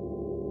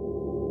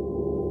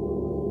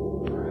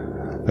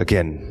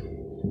 Again,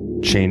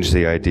 change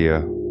the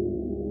idea.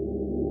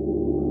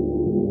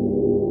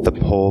 The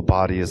whole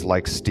body is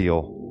like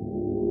steel,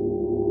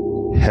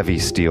 heavy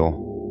steel.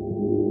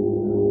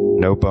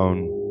 No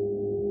bone,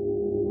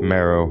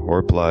 marrow,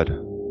 or blood.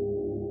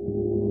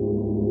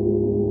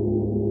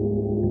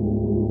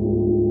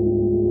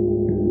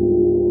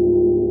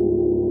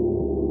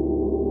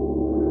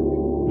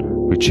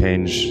 We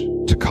change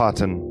to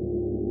cotton.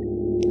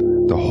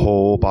 The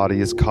whole body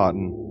is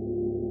cotton.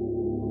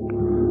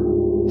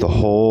 The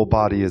whole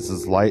body is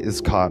as light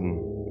as cotton.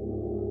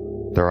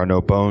 There are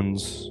no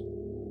bones,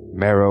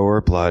 marrow,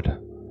 or blood.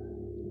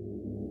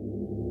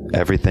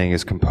 Everything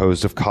is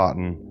composed of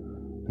cotton,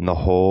 and the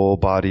whole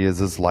body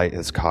is as light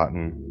as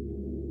cotton.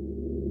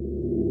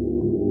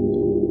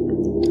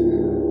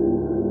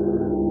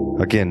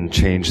 Again,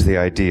 change the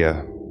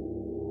idea.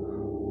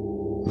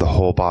 The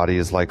whole body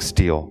is like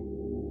steel,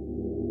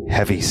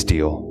 heavy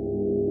steel.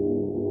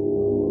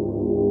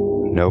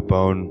 No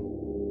bone,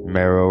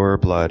 marrow, or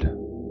blood.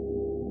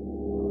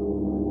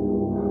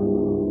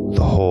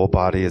 The whole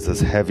body is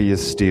as heavy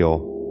as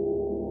steel.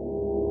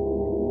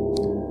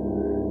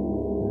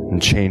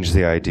 And change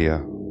the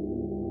idea.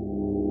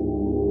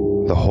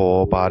 The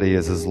whole body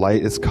is as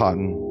light as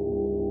cotton.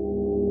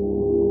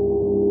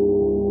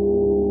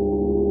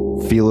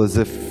 Feel as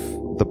if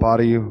the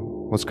body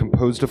was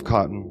composed of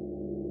cotton.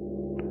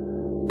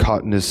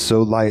 Cotton is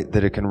so light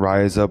that it can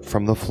rise up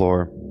from the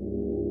floor.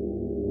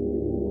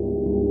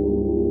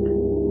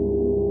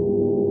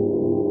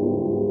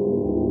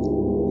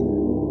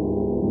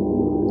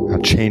 Now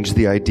change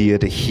the idea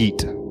to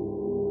heat.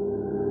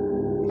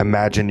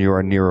 Imagine you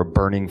are near a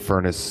burning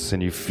furnace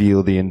and you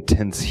feel the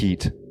intense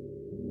heat.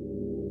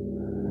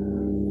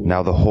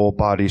 Now the whole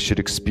body should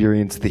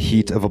experience the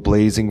heat of a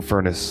blazing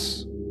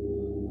furnace,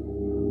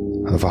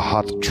 of a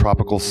hot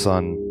tropical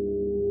sun.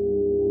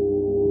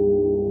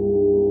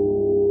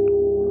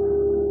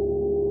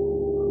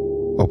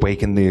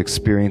 Awaken the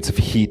experience of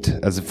heat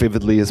as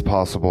vividly as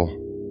possible.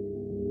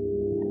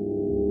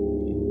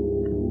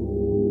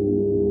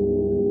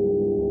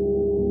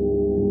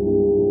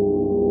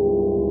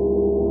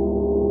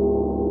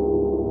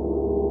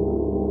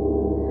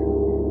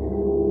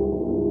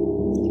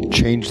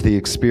 Change the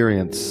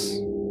experience.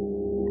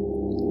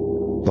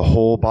 The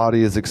whole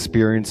body is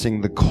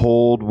experiencing the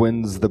cold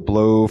winds that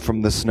blow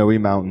from the snowy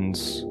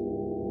mountains.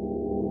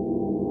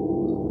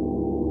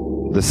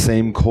 The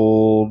same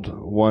cold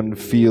one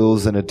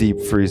feels in a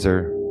deep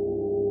freezer.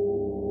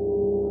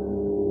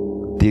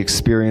 The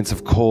experience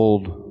of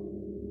cold.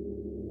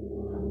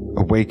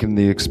 Awaken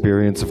the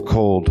experience of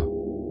cold.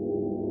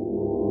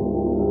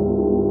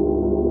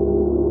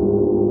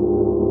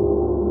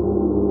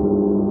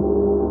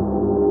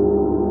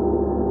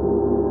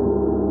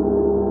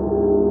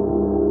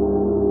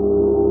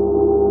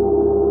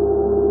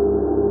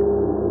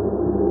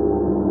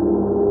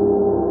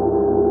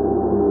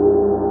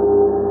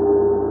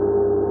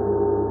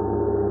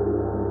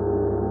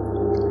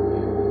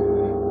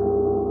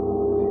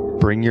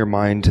 Bring your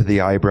mind to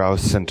the eyebrow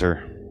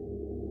center.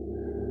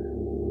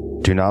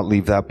 Do not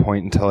leave that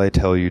point until I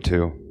tell you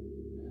to.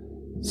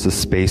 It's the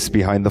space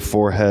behind the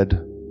forehead.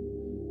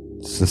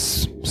 It's the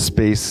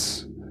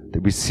space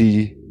that we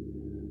see,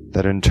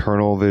 that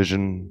internal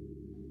vision.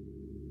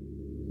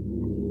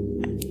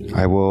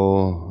 I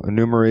will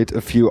enumerate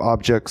a few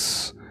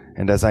objects,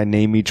 and as I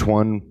name each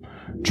one,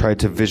 try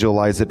to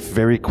visualize it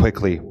very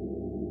quickly.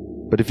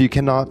 But if you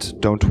cannot,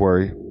 don't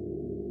worry.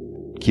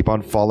 Keep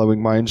on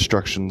following my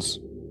instructions.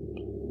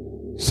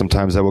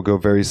 Sometimes I will go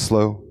very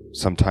slow,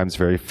 sometimes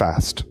very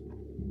fast.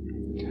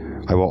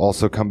 I will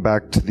also come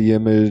back to the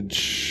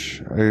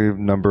image a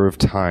number of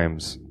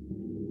times.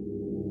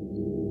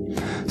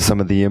 Some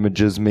of the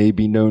images may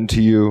be known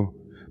to you,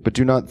 but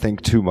do not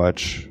think too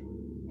much.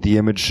 The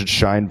image should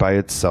shine by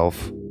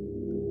itself.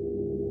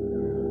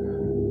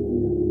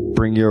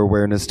 Bring your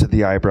awareness to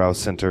the eyebrow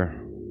center.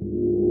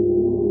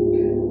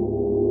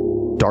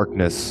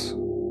 Darkness.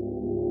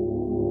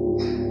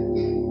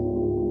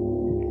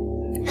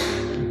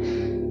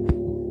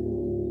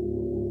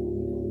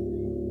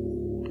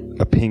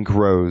 A pink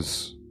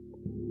rose.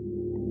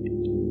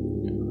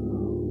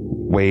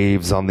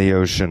 Waves on the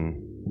ocean.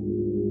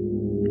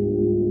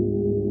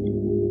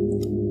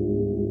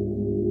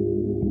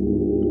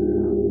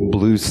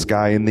 Blue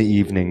sky in the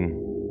evening.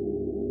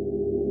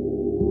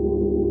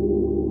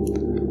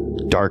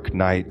 Dark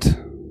night.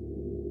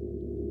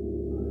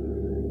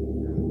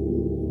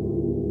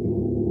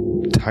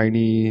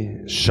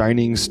 Tiny,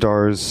 shining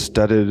stars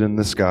studded in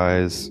the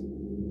skies.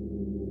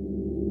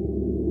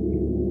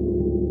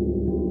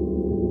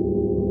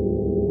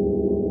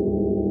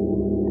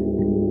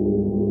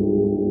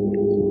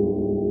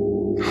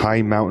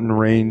 High mountain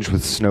range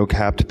with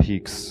snow-capped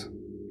peaks.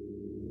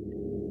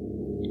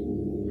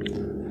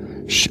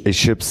 A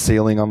ship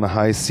sailing on the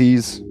high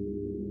seas.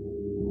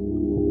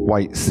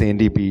 White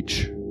sandy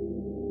beach.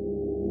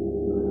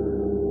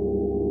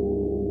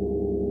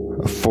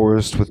 A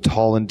forest with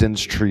tall and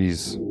dense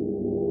trees.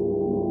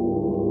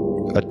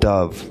 A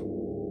dove.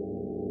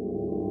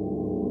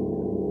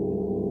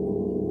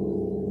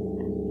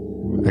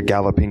 A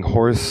galloping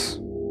horse.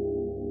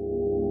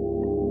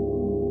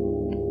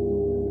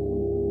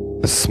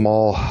 A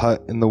small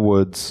hut in the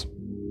woods.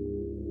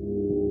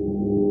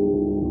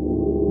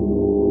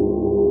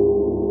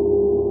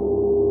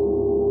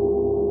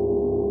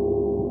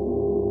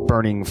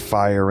 Burning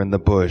fire in the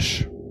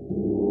bush.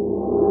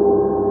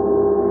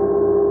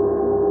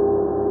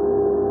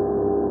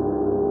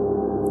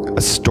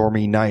 A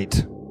stormy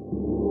night.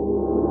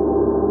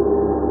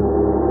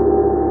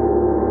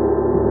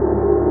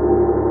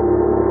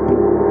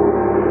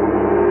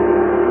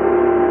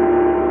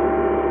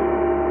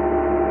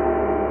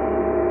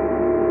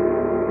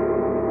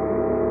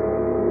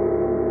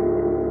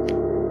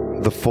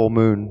 The full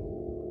moon.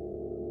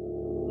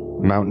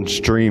 Mountain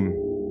stream.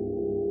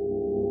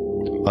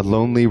 A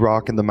lonely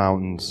rock in the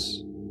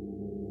mountains.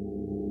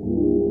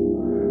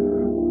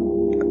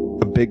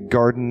 A big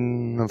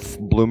garden of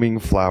blooming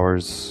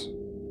flowers.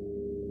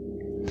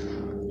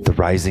 The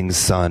rising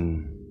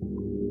sun.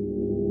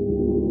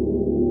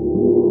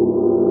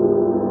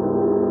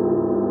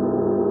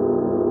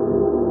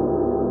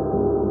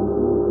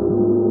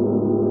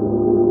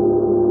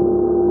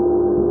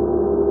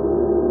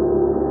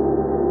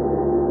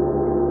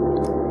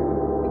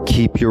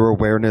 Keep your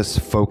awareness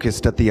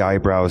focused at the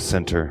eyebrow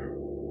center.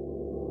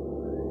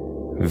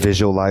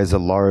 Visualize a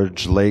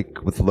large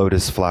lake with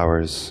lotus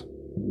flowers,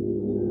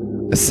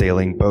 a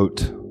sailing boat,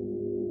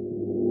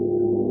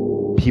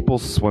 people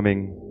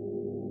swimming,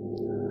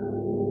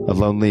 a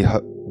lonely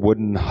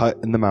wooden hut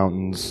in the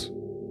mountains,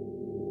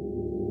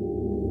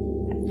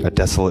 a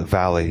desolate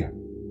valley,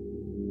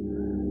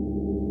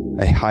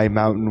 a high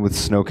mountain with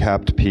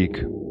snow-capped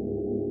peak,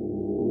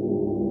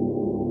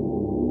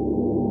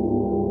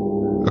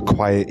 a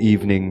quiet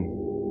evening,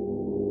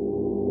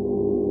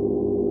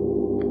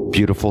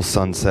 beautiful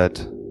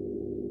sunset,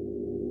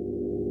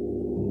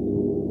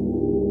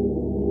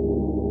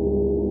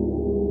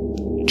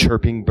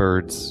 chirping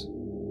birds,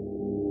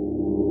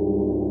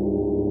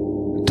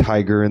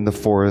 tiger in the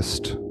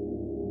forest,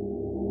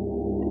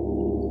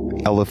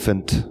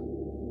 elephant,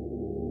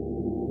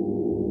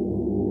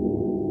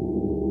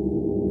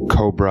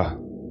 cobra,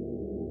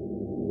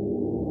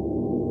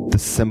 the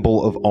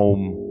symbol of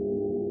Om,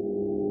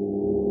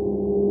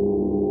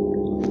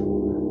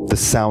 the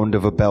sound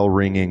of a bell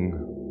ringing,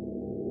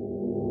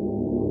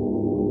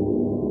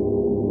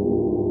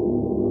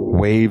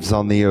 waves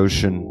on the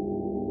ocean,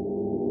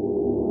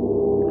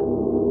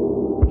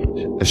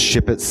 a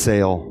ship at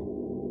sail,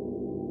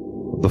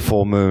 the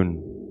full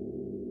moon,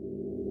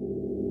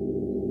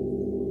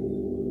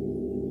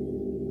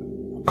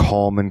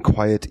 calm and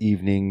quiet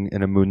evening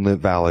in a moonlit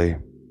valley,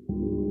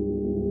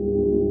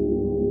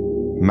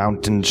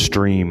 mountain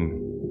stream,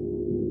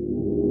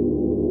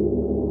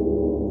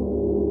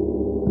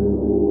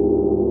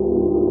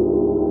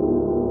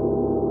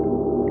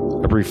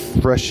 a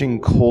refreshing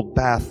cold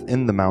bath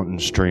in the mountain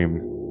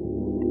stream,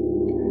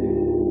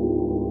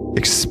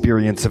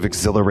 experience of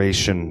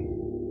exhilaration.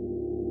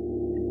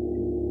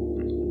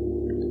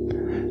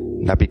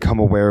 Now become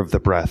aware of the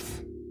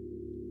breath.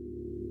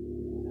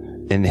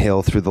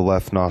 Inhale through the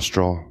left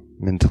nostril,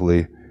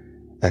 mentally.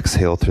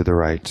 Exhale through the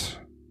right.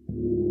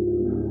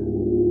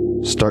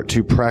 Start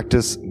to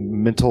practice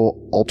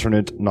mental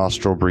alternate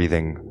nostril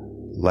breathing.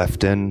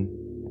 Left in,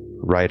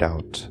 right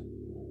out.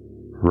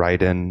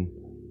 Right in,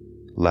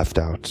 left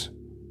out.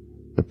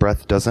 The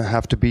breath doesn't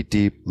have to be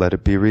deep. Let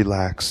it be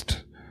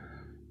relaxed.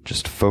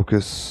 Just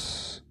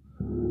focus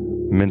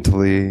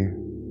mentally.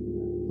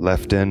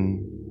 Left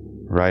in,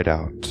 right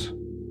out.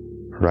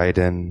 Right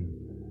in,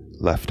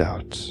 left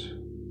out.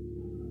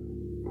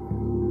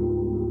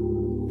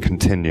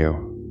 Continue.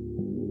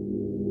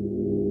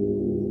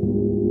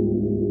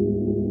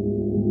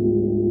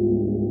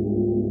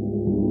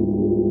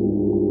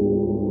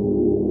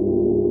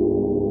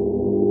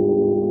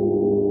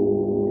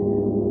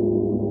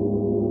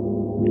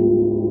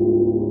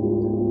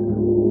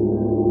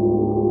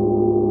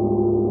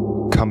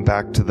 Come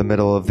back to the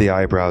middle of the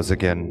eyebrows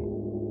again.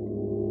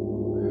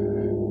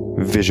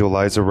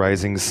 Visualize a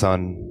rising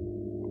sun,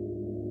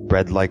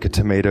 red like a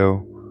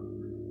tomato,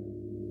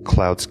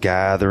 clouds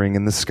gathering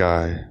in the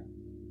sky.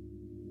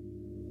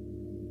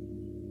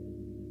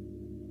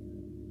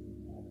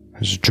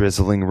 There's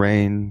drizzling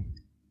rain,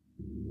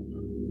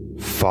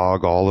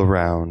 fog all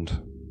around.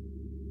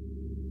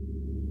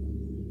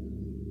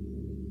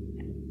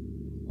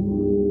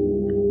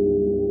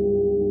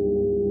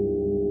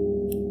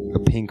 A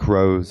pink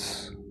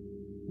rose,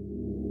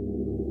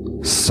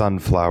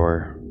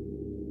 sunflower,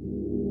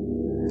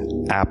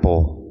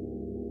 apple,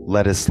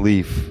 lettuce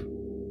leaf,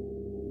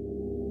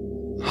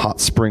 hot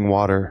spring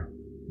water,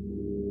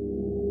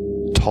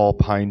 tall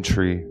pine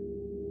tree,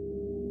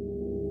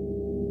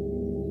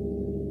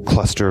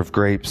 cluster of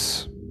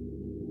grapes,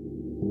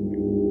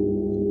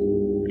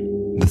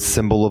 the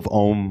symbol of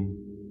Om,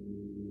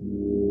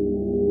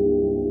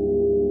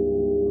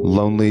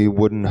 lonely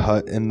wooden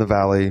hut in the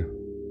valley,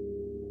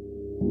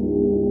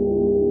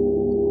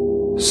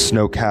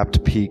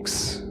 snow-capped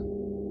peaks,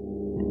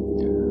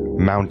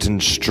 mountain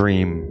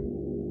stream,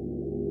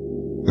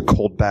 a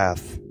cold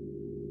bath,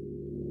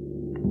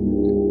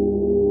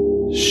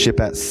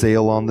 ship at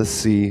sail on the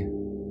sea,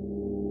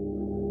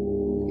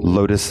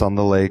 lotus on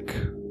the lake,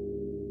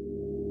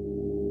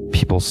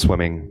 people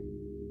swimming.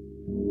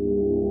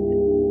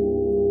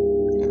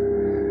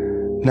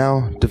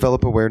 Now,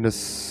 develop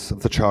awareness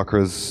of the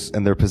chakras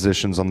and their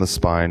positions on the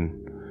spine.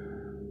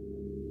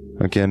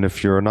 Again,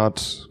 if you're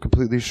not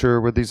completely sure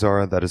where these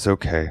are, that is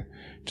okay.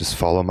 Just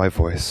follow my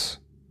voice.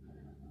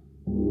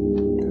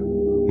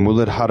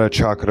 Muladhara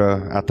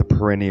chakra at the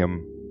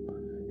perineum,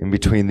 in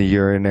between the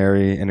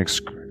urinary and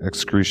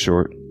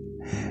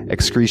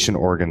excretion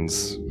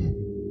organs.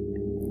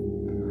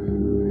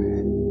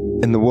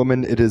 In the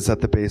woman, it is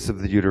at the base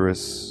of the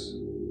uterus.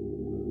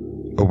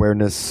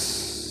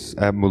 Awareness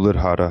at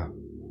Muladhara.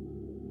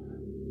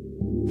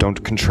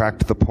 Don't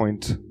contract the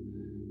point,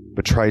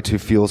 but try to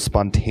feel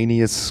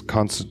spontaneous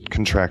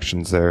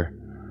contractions there.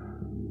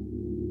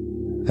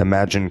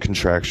 Imagine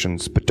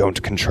contractions, but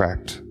don't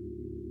contract.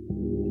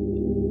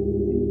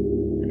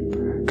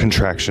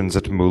 Contractions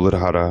at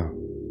Muladhara.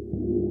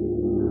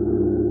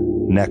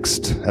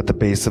 Next, at the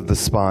base of the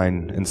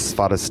spine, in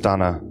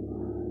Svadhisthana,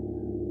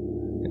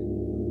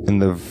 in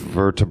the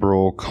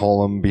vertebral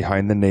column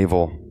behind the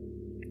navel,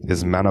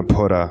 is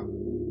Manipura.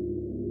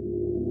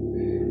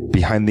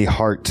 Behind the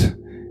heart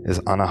is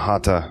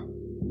Anahata.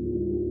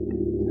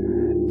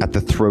 At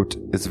the throat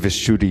is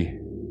Vishuddhi.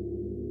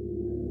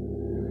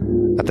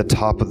 At the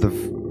top of the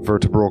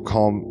vertebral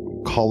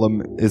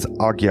column is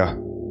Agya.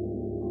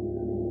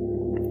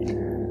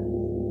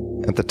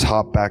 At the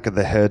top back of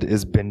the head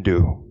is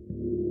Bindu.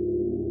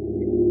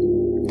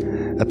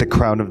 At the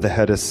crown of the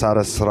head is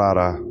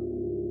Sarasrara.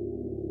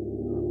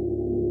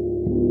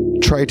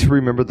 Try to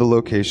remember the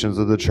locations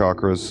of the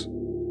chakras.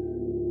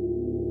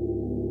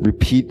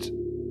 Repeat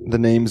the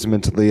names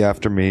mentally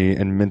after me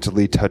and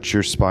mentally touch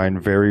your spine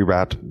very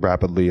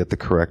rapidly at the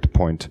correct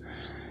point.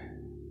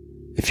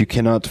 If you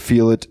cannot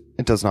feel it,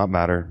 it does not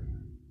matter.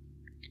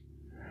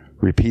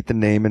 Repeat the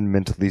name and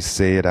mentally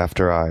say it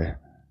after I.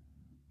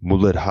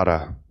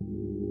 Muladhara.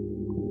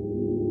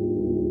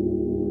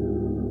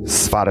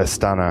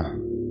 Svadhisthana.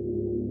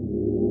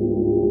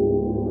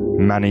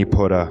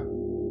 Manipura.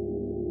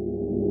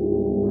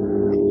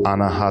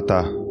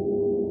 Anahata.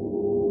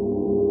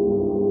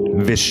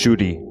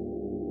 Vishuddhi.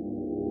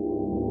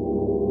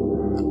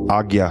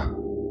 Agya.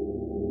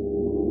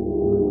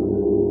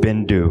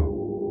 Bindu.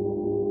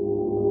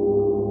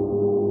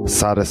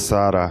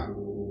 Sarasara.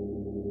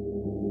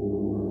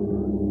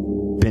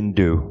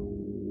 Bindu.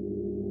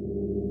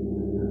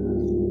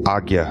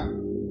 Agya.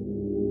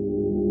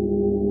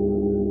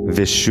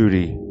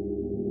 Vishuddhi.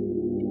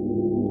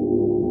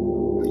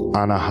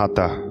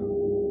 Anahata.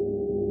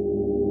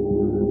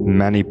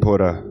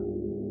 Manipura.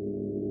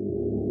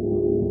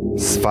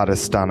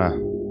 Svadhisthana.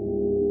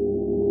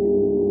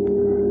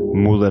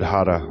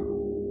 Muladhara.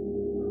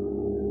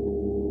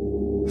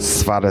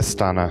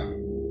 Svadhisthana.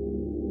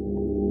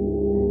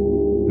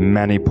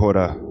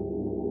 Manipura.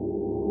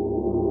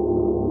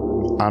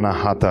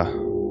 Anahata.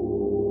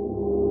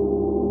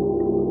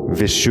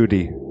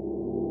 Vishuddhi.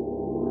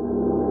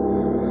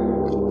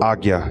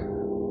 Agya.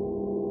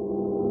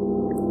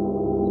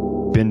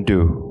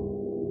 Bindu.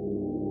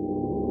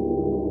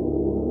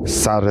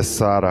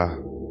 Sarasara.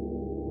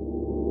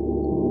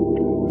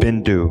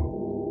 Bindu.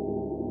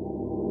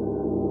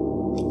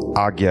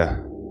 Agya.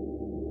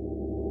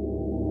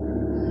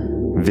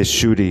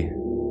 Vishuddhi.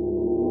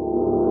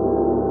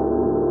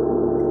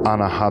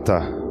 Anahata.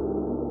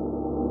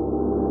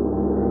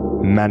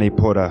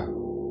 Manipura.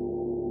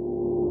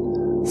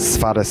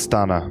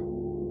 Svadhisthana.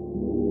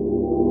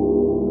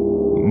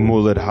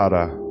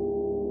 Muladhara.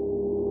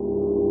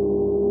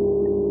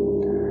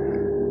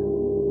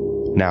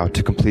 Now,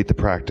 to complete the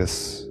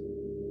practice,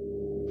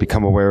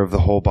 become aware of the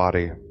whole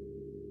body.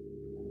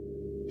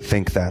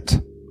 Think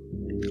that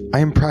I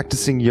am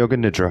practicing Yoga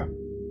Nidra.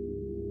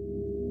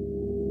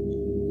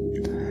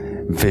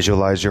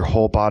 Visualize your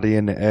whole body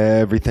and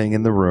everything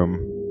in the room.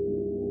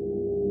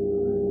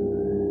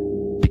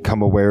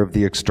 Become aware of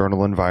the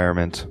external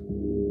environment.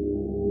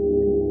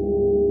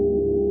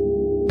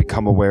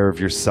 Become aware of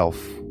yourself.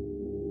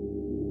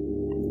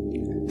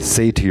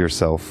 Say to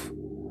yourself,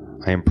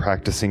 I am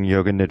practicing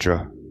Yoga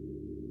Nidra.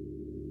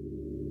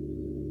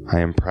 I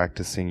am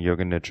practicing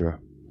Yoga Nidra.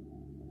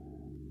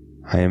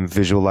 I am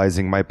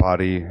visualizing my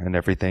body and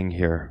everything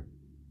here.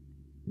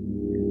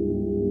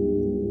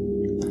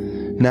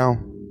 Now,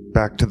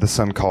 back to the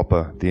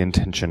Sankalpa, the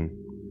intention.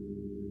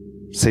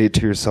 Say it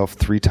to yourself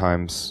 3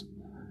 times.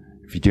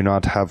 If you do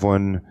not have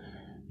one,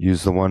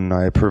 use the one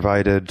I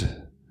provided.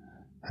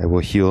 I will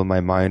heal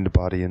my mind,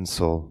 body, and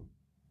soul.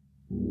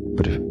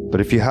 But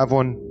if you have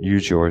one,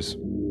 use yours.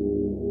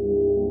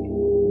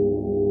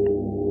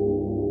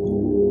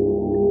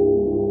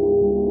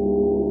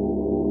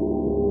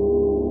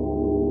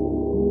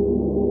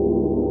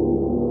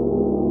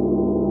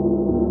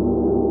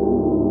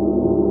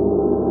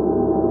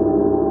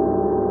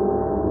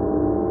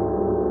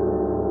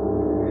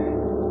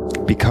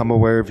 Become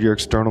aware of your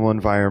external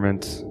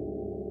environment.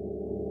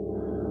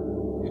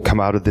 Come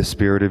out of the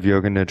spirit of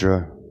Yoga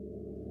Nidra.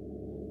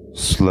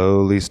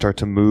 Slowly start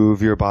to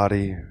move your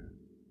body.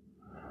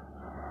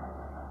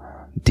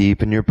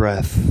 Deepen your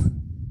breath.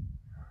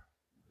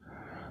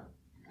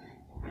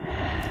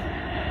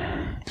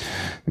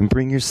 And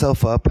bring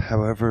yourself up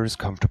however is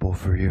comfortable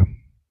for you.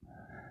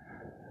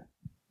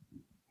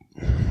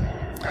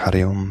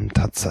 Hari Om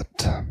Tat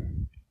Sat.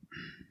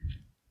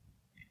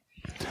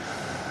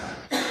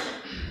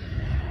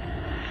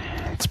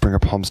 Let's bring our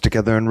palms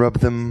together and rub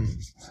them.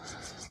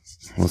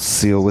 We'll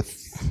seal with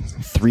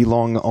 3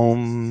 long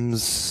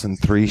Oms and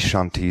 3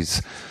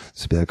 Shantis.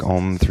 So be like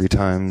Om 3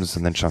 times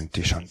and then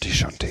Shanti, Shanti,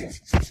 Shanti.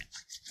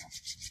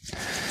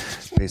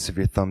 Base of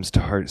your thumbs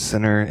to heart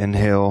center.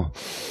 Inhale.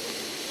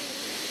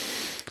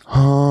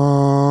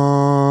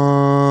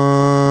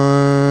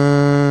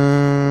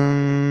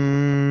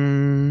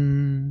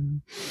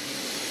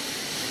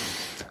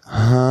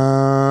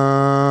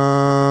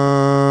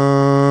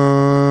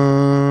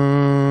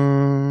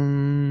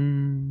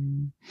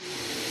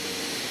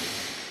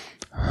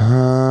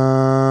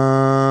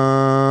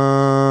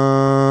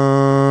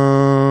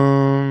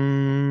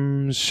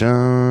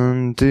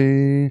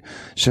 Shanti,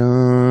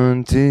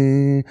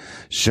 Shanti,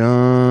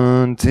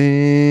 Shanti.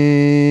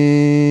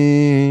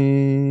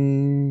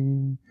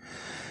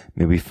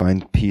 May we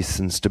find peace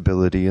and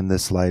stability in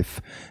this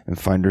life and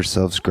find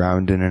ourselves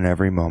grounded in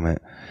every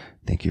moment.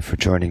 Thank you for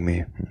joining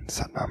me.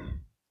 Satnam.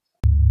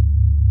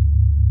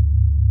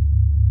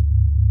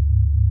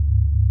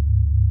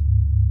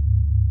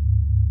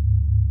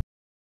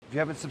 If you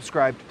haven't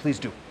subscribed, please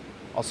do.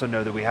 Also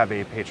know that we have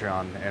a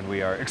Patreon and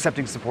we are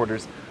accepting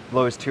supporters.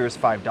 Lowest tier is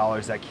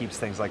 $5. That keeps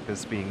things like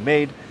this being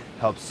made,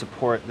 helps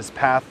support this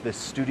path, this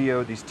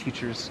studio, these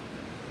teachers.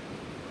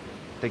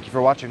 Thank you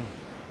for watching.